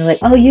come up to me like,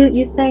 "Oh, you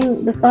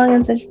sang the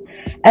song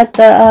at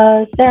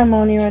the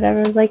ceremony or whatever."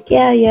 I was like,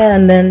 yeah.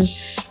 And then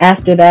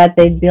after that,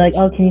 they'd be like,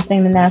 "Oh, can you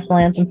sing the national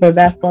anthem for a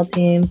basketball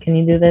team? Can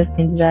you do this? Can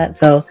you do that?"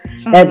 So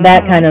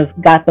that kind of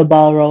got the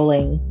ball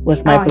rolling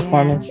with my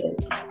performances.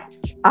 Yeah.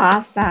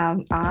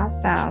 Awesome.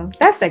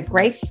 That's a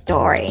great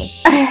story.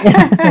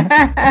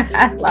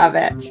 I love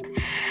it.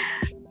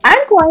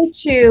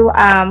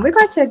 We're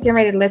going to get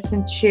ready to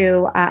listen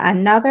to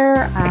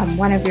another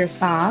one of your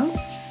songs.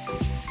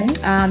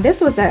 This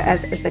was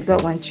a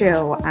good one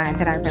too,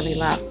 that I really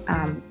love,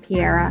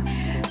 P'arah.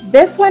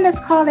 This one is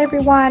called,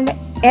 everyone,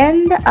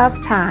 End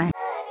of Time.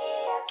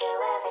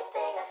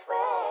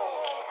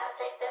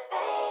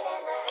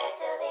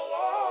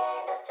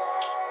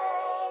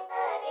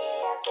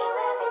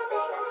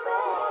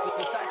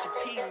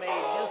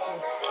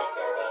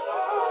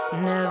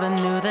 Never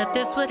knew that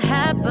this would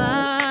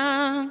happen.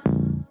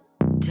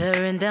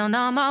 Tearing down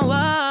all my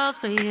walls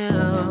for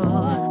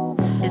you.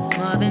 It's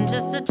more than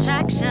just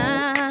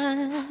attraction.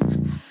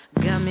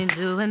 Got me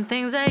doing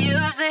things I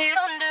usually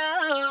don't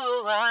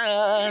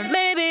do.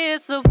 Maybe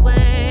it's the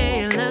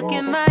way you look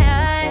in my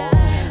eyes.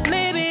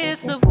 Maybe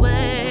it's the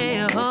way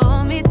you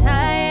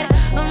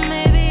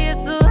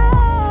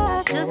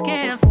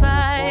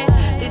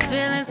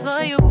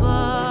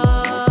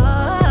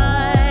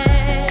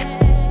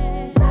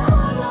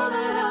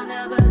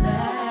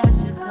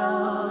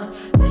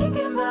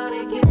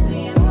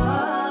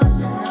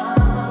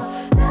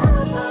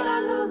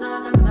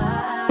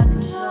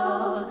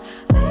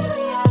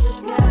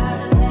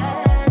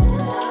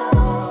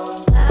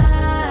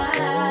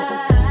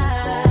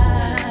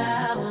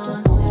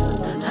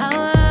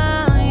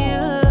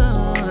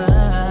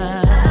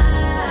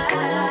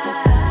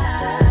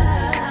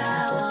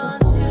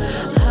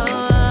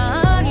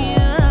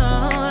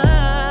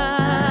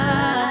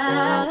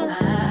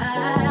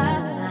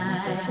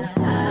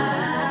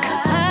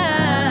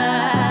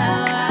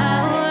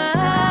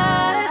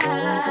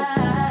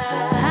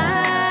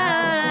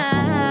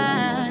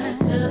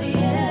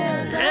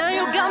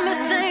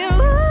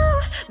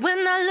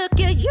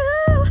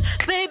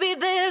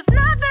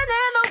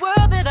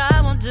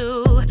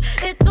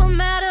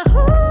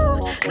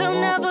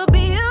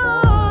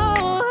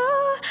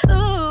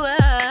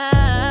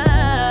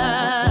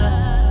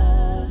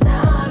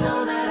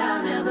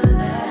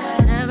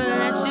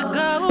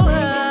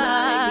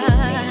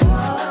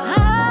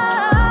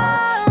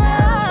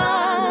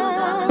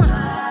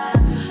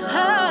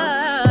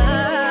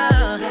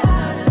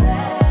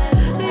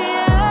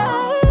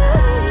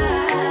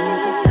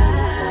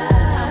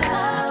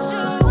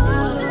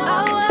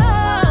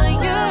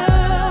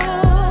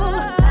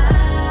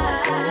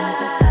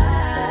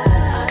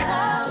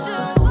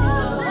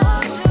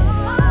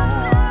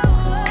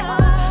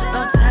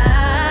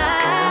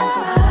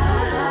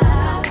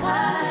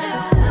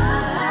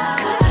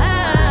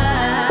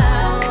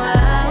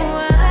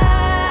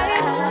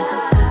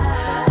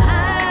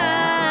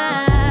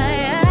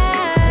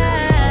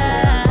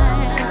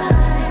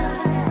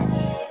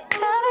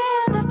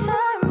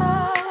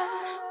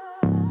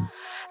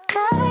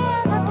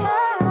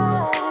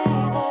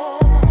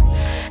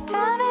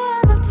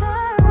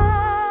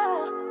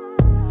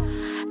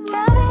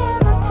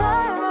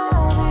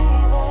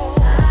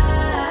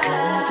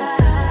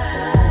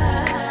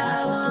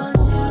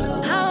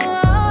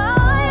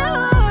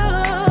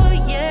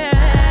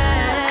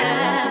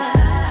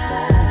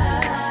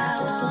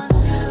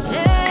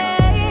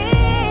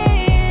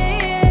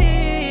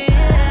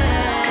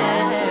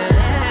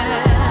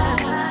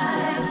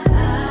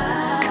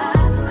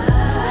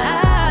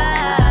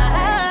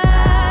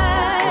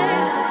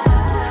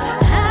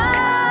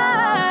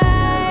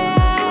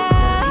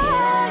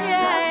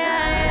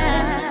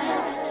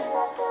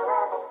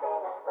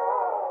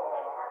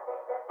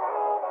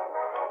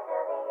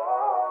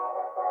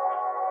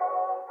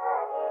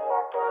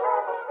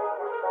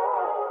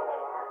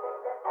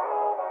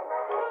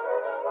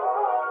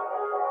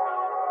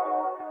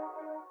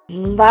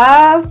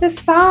Love the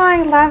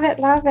song. Love it.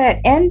 Love it.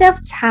 End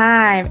of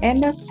Time.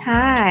 End of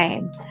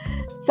Time.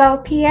 So,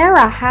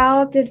 P'arah,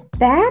 how did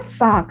that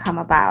song come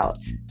about?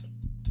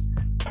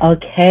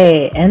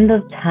 Okay, End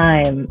of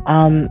Time.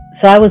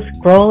 So I was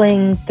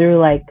scrolling through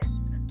like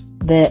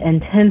the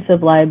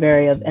intensive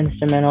library of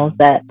instrumentals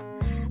that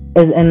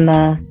is in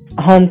the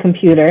home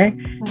computer,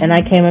 and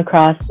I came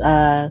across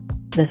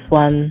this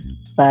one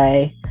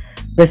by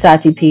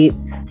Versace Pete,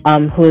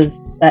 who is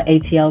an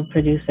ATL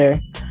producer.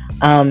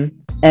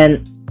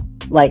 And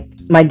like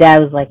my dad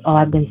was like, "Oh,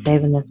 I've been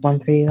saving this one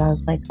for you." I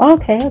was like, oh,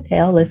 "Okay,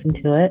 I'll listen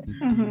to it."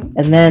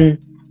 And then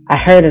I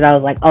heard it. I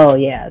was like, "Oh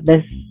yeah,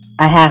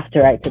 I have to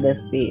write to this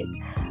beat."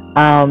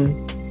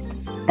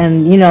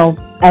 And you know,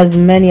 as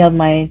many of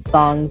my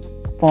songs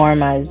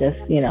form, I just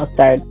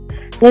started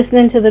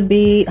listening to the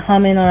beat,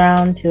 humming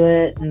around to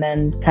it, and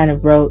then kind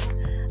of wrote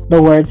the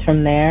words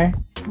from there.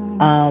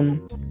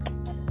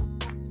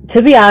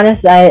 To be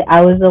honest,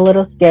 I was a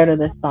little scared of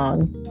this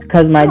song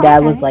because my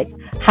dad was like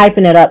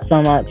hyping it up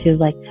so much. He was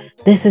like,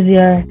 this is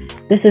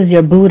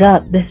your boot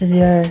up, this is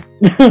your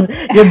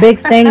your big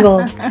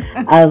single.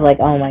 I was like,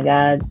 oh my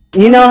god.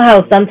 You know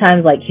how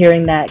sometimes like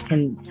hearing that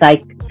can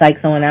psych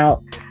someone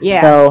out?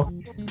 Yeah. So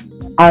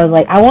I was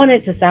like, I want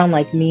it to sound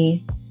like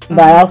me, but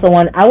I also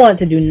want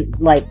to do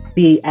like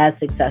be as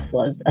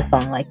successful as a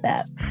song like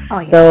that. Oh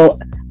yeah. So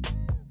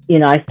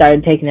I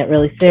started taking it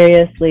really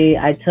seriously.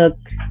 I took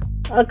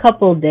a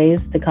couple of days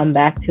to come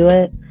back to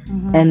it.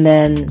 And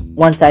then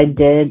once I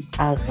did,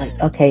 I was like,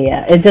 okay,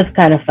 yeah. It just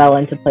kind of fell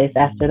into place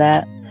after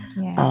that.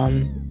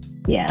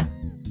 Yeah.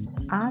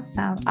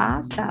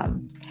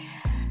 Awesome.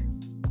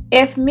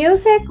 If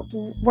music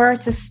were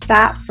to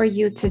stop for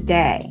you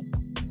today,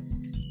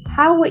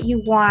 how would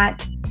you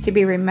want to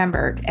be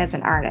remembered as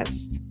an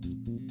artist?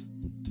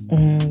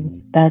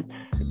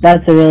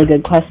 That's a really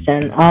good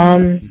question.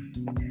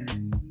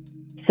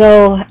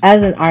 So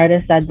as an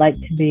artist, I'd like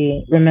to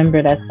be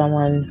remembered as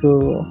someone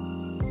who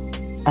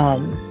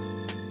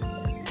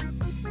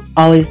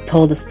always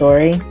told a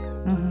story,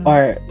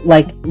 or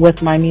like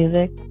with my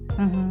music,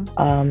 and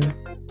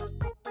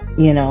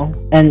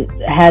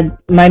had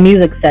my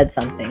music said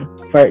something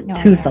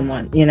to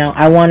someone.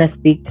 I want to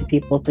speak to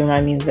people through my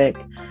music.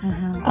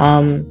 I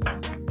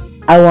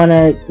want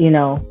to,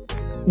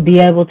 be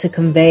able to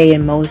convey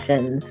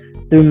emotions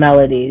through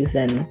melodies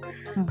and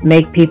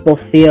make people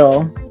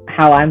feel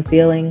how I'm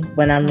feeling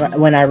when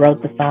I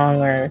wrote the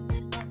song or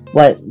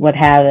what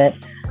have it.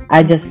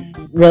 I just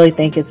really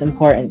think it's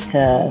important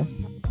to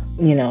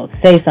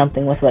say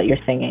something with what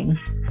you're singing.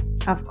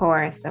 Of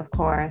course.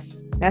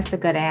 That's a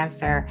good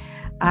answer.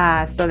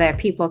 So that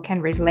people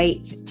can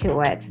relate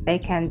to it. They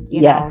can,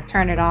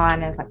 turn it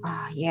on and like,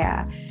 oh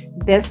yeah,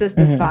 this is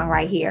the song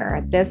right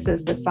here. This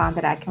is the song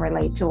that I can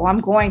relate to. I'm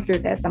going through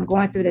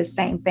this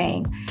same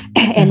thing.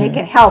 And it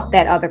can help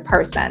that other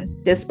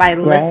person just by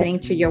listening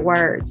to your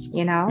words,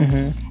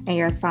 and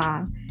your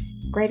song.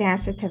 Great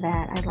answer to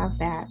that. I love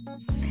that.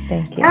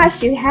 Thank you.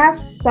 Gosh, you have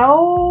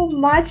so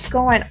much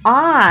going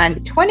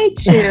on.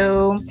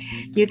 22,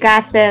 you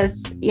got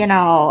this,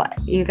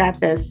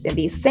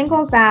 these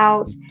singles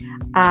out,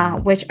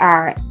 which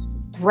are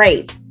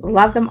great.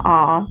 Love them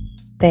all.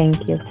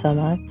 Thank you so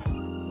much.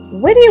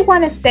 What do you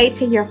want to say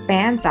to your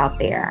fans out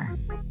there?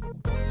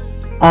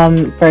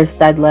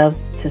 First, I'd love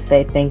to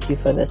say thank you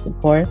for the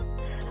support.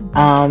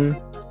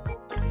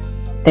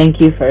 Thank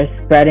you for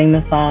spreading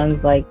the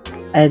songs. Like,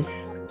 it's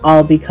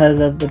all because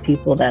of the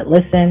people that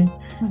listen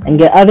and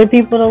get other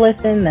people to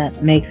listen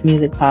that makes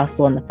music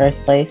possible in the first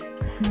place.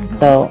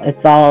 So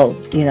it's all,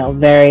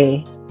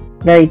 very,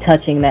 very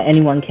touching that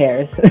anyone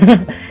cares.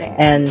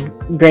 And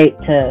great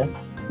to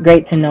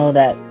know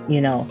that,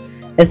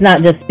 it's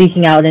not just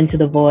speaking out into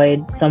the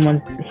void,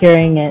 someone's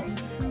hearing it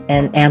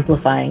and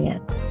amplifying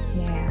it.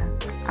 Yeah,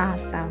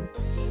 awesome.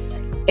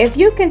 If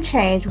you can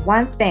change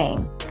one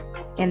thing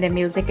in the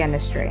music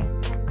industry,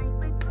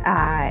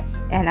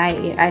 and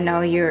I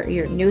know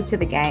you're new to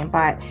the game,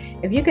 but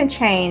if you can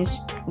change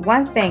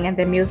one thing in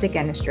the music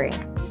industry,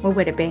 what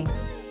would it be?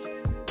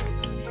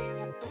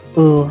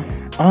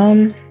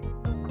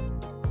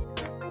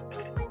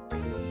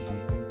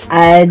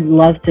 I'd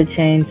love to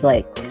change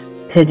like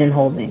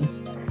pigeonholing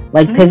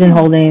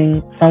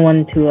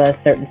someone to a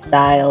certain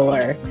style,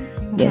 or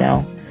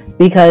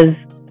because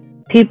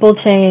people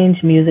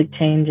change, music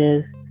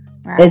changes.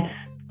 Right.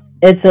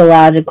 It's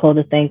illogical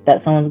to think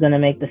that someone's going to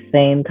make the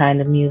same kind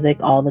of music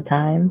all the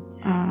time.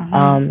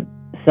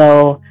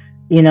 So,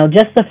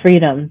 just the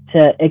freedom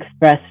to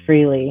express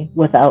freely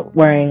without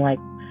worrying like,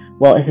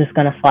 well, is this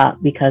going to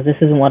flop because this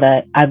isn't what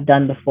I've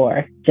done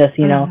before? Just,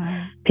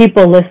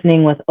 people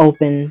listening with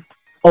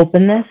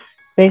openness,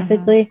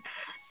 basically,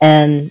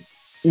 and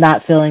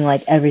not feeling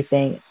like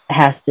everything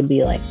has to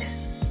be like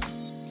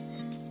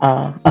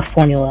a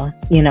formula,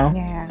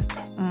 Yeah.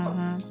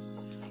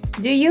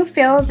 Do you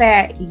feel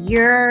that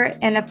you're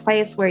in a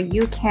place where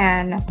you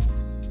can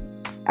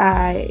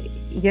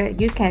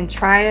you can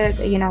try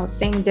to,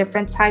 sing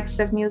different types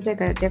of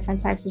music or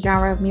different types of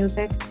genre of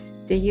music?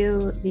 Do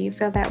you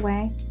feel that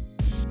way?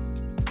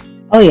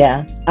 Oh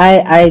yeah,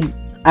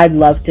 I'd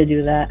love to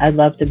do that. I'd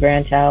love to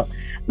branch out.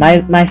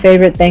 My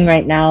favorite thing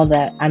right now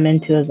that I'm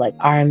into is like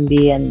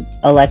R&B and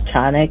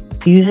electronic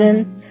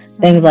fusion,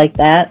 things like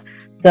that.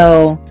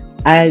 So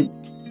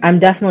I'm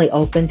definitely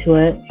open to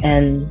it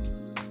and,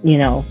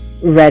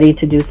 ready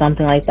to do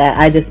something like that.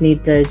 I just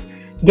need to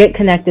get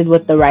connected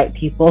with the right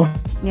people,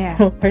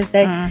 per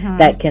se,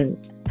 that can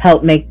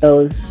help make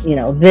those,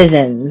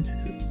 visions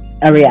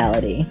a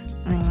reality.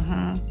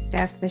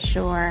 That's for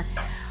sure.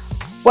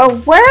 Well,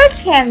 where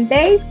can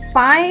they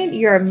find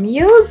your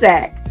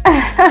music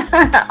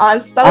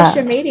on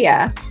social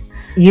media?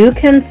 You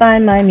can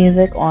find my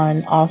music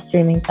on all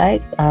streaming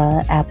sites,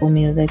 Apple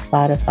Music,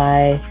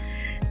 Spotify,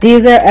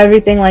 Deezer,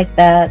 everything like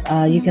that.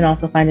 You can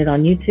also find it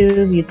on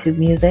YouTube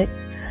Music,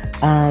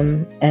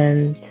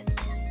 and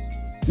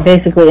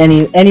basically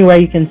anywhere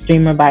you can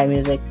stream or buy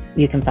music,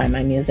 you can find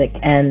my music,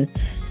 and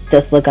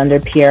just look under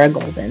P'arah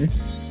Golden.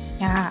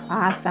 Yeah,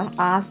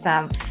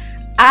 awesome.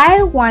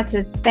 I want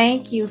to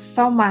thank you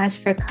so much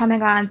for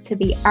coming on to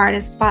the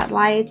Artist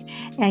Spotlight.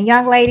 And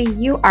young lady,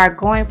 you are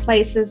going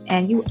places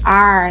and you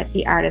are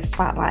the Artist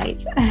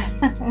Spotlight.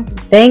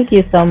 Thank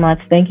you so much.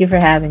 Thank you for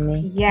having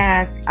me.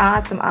 Yes,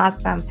 awesome.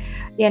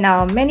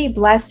 Many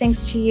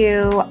blessings to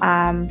you.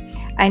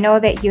 I know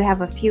that you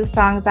have a few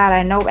songs out.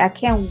 I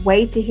can't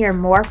wait to hear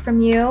more from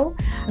you.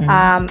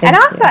 And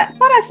also, I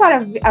thought I saw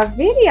a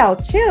video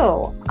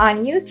too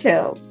on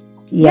YouTube.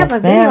 Yes, you have a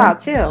video ma'am. out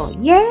too.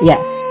 Yeah. Yes.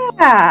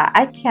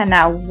 I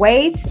cannot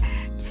wait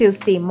to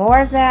see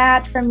more of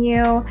that from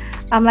you.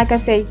 Like I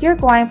said, you're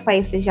going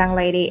places, young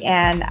lady,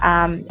 and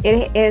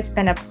it has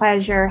been a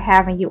pleasure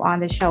having you on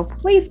the show.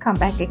 Please come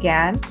back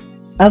again.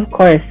 Of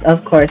course.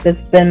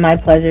 It's been my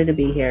pleasure to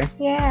be here.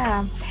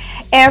 Yeah.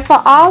 And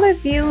for all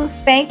of you,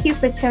 thank you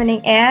for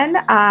tuning in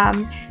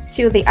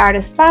to the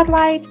Artist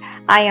Spotlight.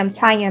 I am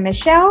Tonya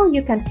Michelle.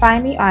 You can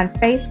find me on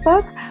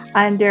Facebook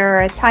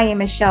under Tonya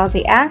Michelle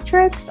the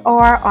Actress,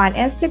 or on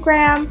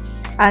Instagram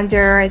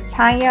under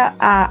Tonya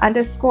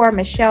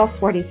 _Michelle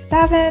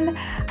 47.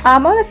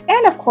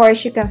 And of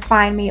course, you can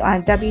find me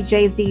on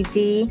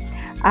WJZD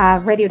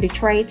Radio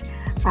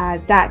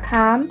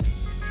Detroit.com.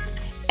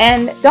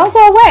 And don't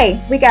go away.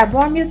 We got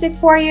more music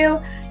for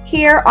you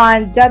here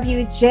on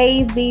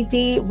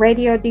WJZD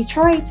Radio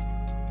Detroit.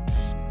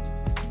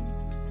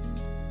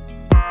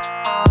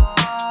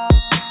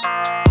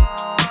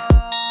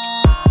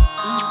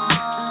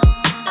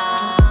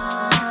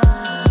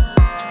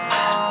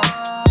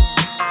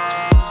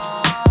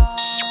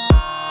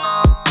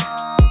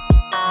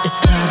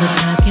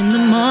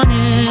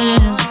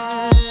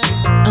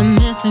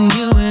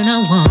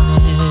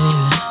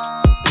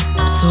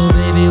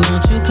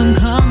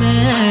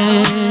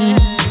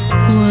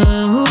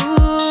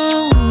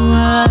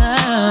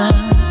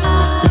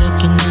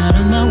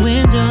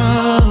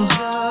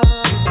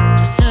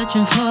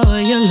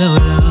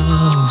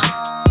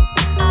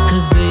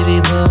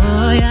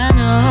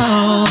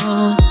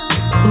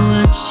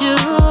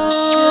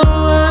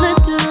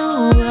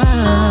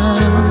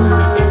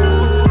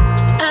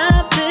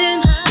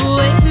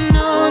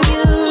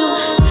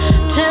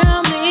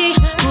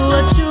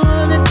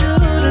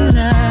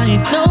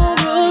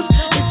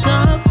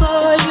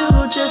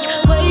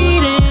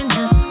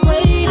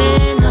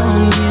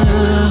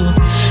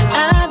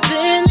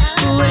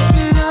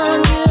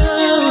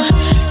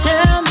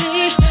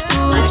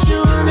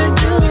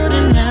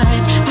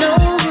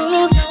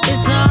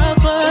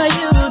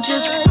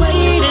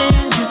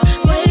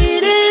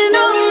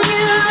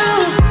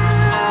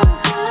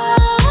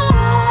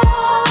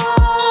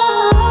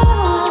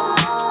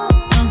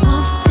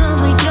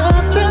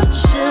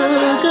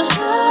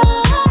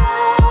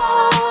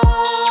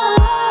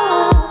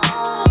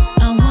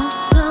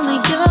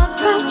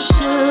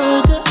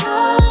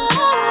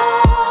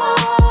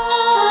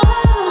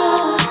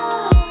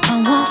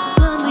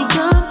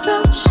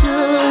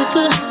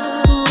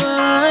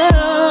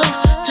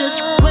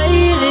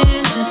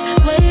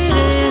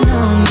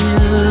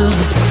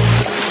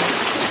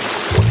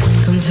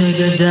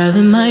 dive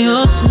in my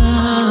ocean.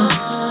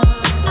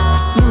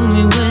 Move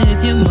me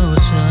with your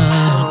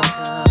motion.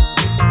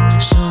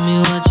 Show me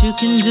what you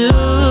can do.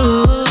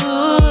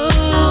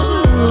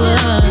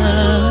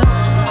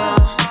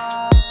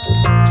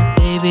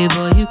 Baby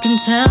boy, you can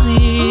tell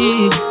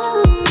me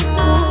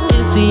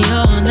if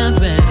you're not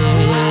ready.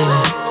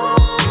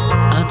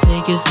 I'll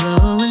take it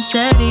slow and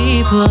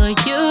steady for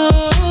you.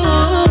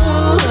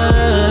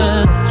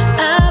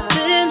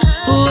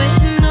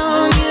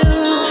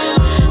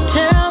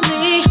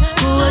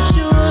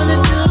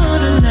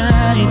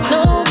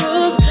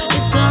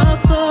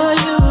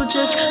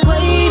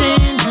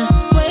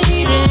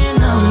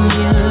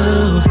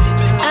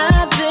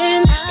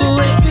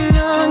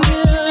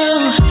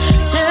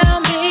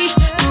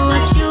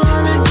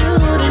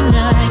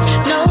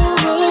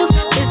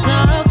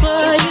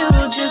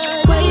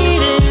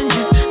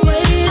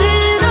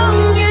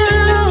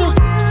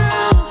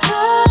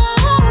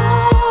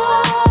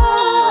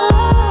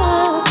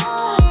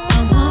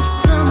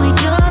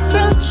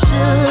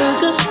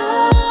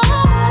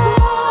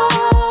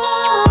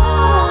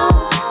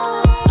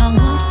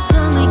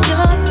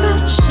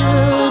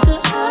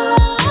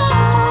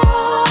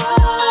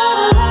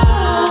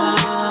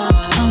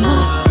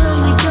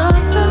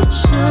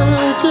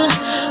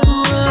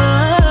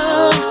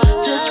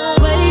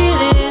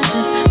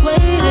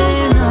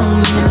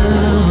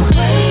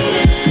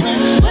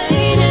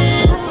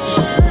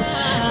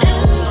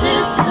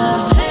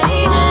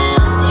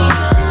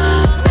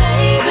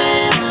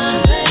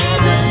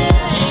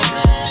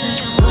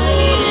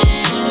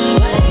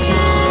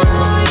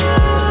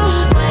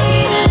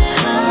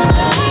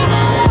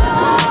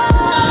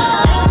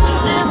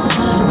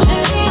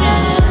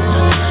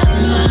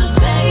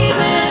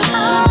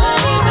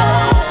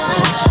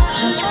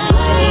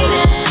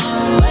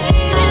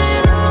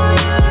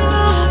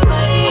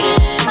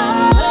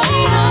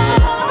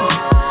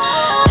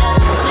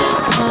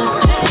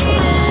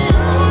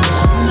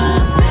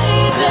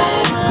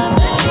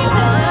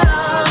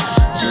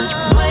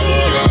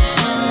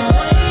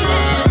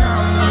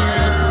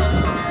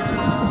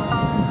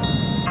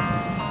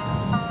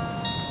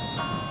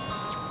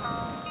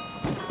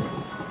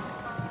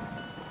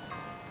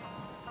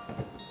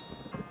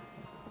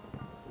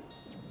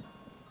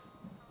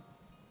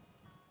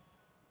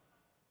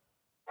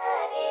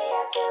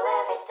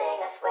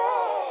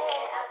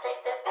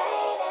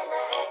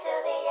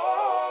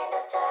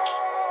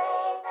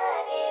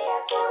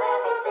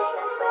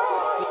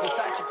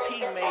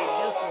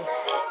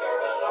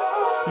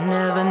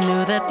 Never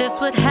knew that this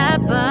would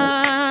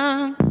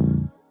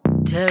happen.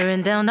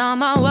 Tearing down all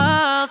my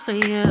walls for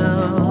you.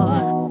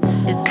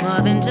 It's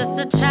more than just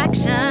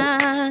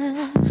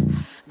attraction.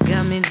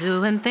 Got me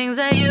doing things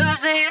I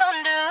usually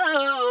don't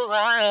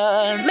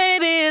do.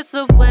 Maybe it's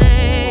the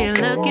way you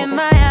look in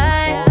my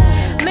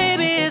eyes.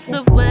 Maybe it's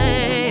the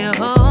way you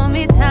hold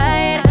me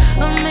tight.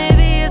 Or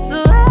maybe it's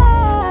the way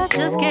I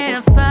just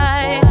can't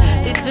fight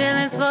these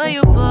feelings for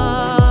you,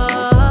 boy.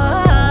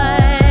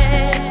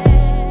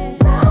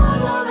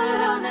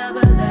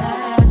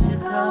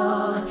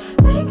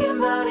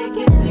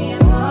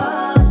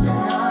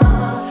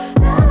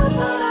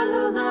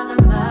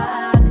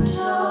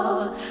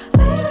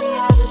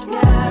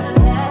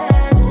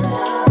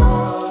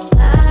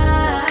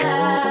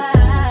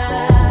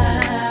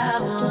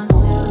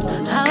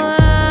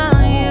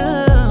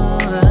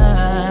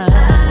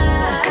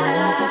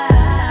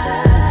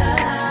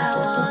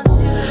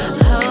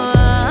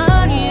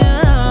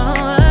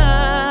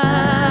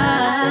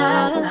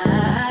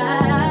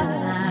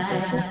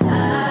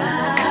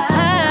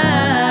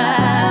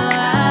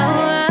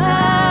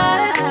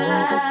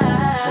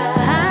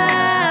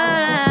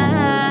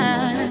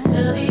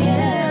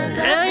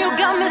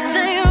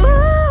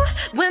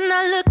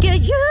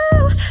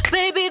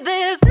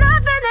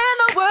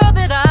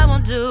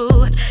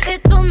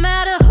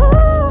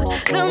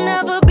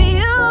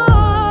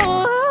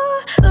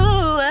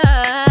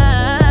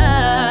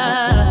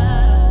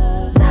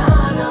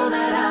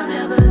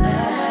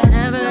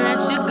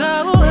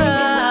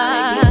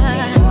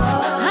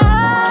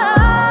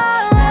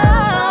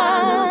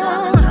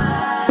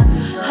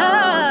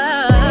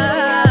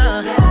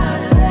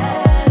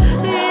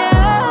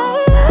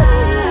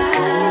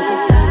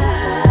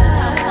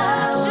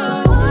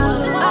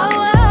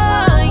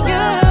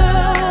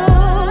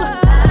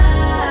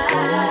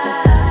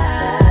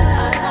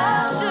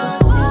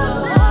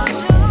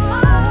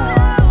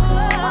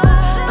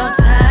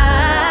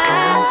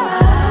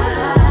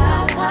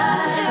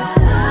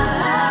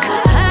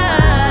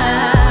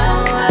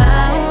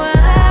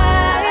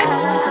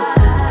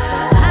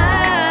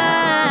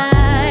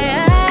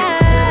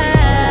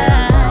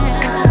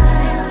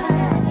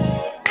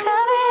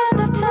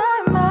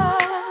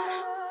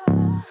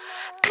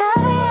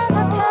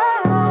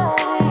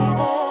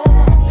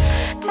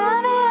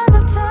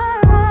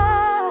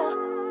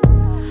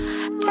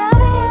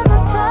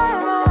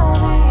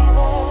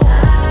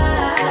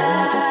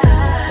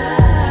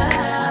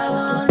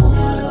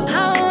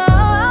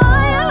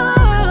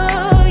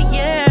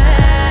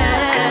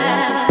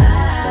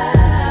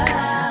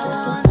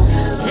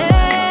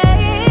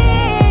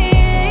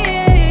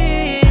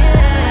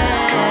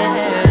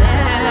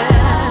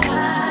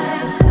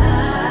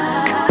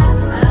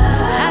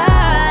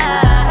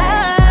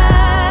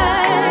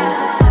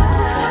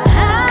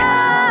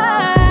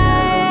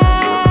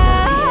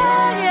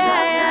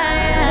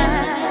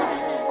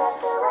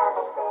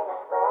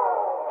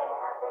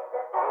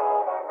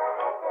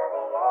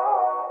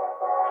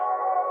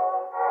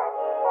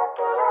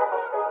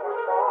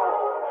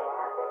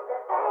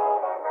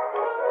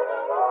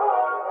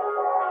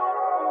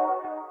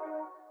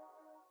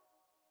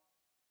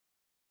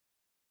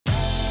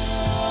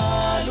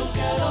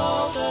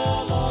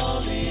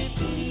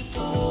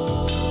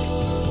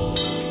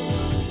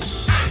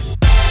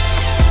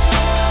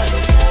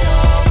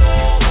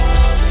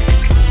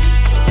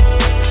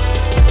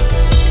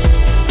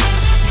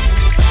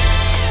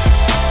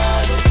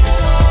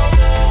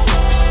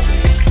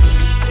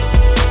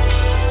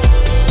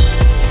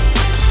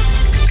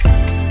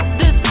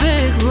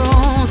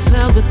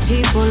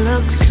 People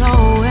look so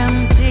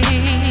empty.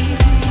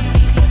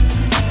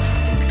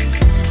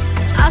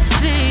 I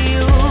see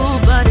you,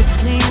 but it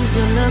seems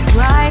you look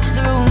right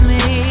through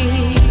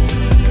me.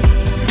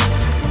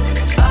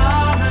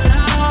 All the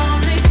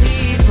lonely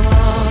people,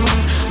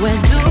 where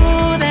do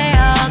they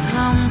all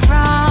come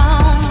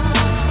from?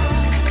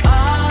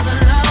 All the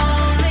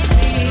lonely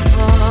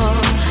people,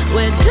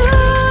 where do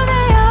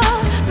they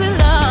all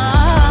belong?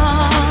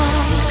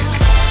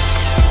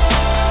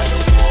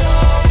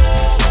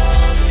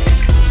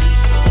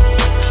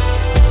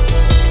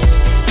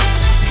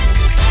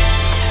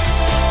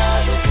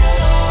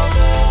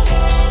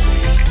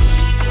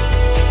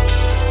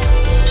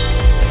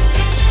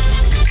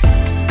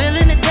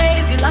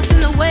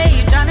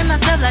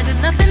 Like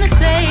there's nothing to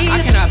say. I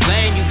cannot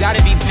blame you,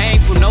 gotta be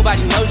painful.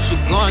 Nobody knows what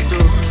you're going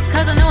through.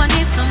 Cause I know I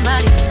need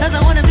somebody. Cause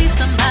I wanna be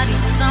somebody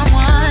to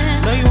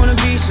someone. Know you wanna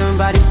be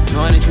somebody.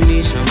 Knowing that you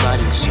need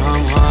somebody,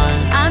 someone.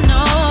 I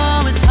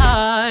know it's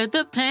hard,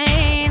 the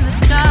pain, the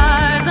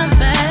scars. I'm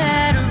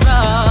better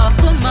off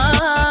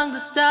among the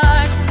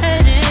stars,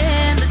 head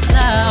in the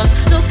clouds.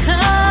 No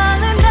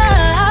calling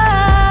down.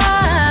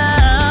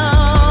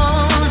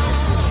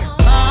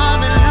 All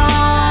the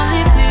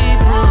lonely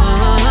people,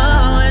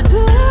 where do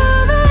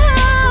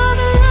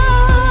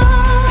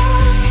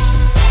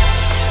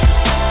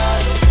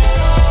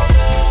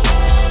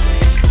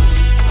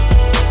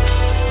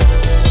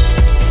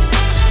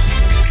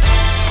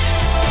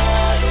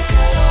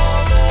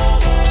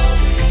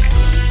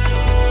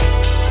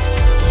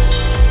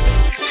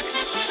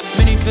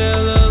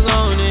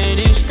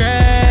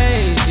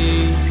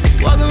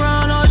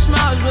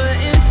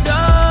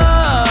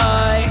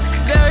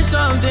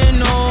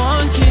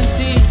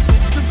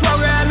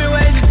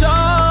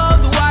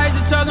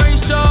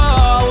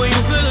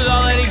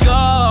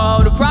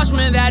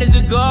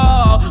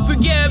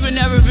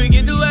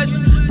forget the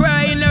lesson.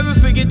 Pray and never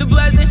forget the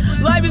blessing.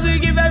 Life is a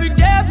gift.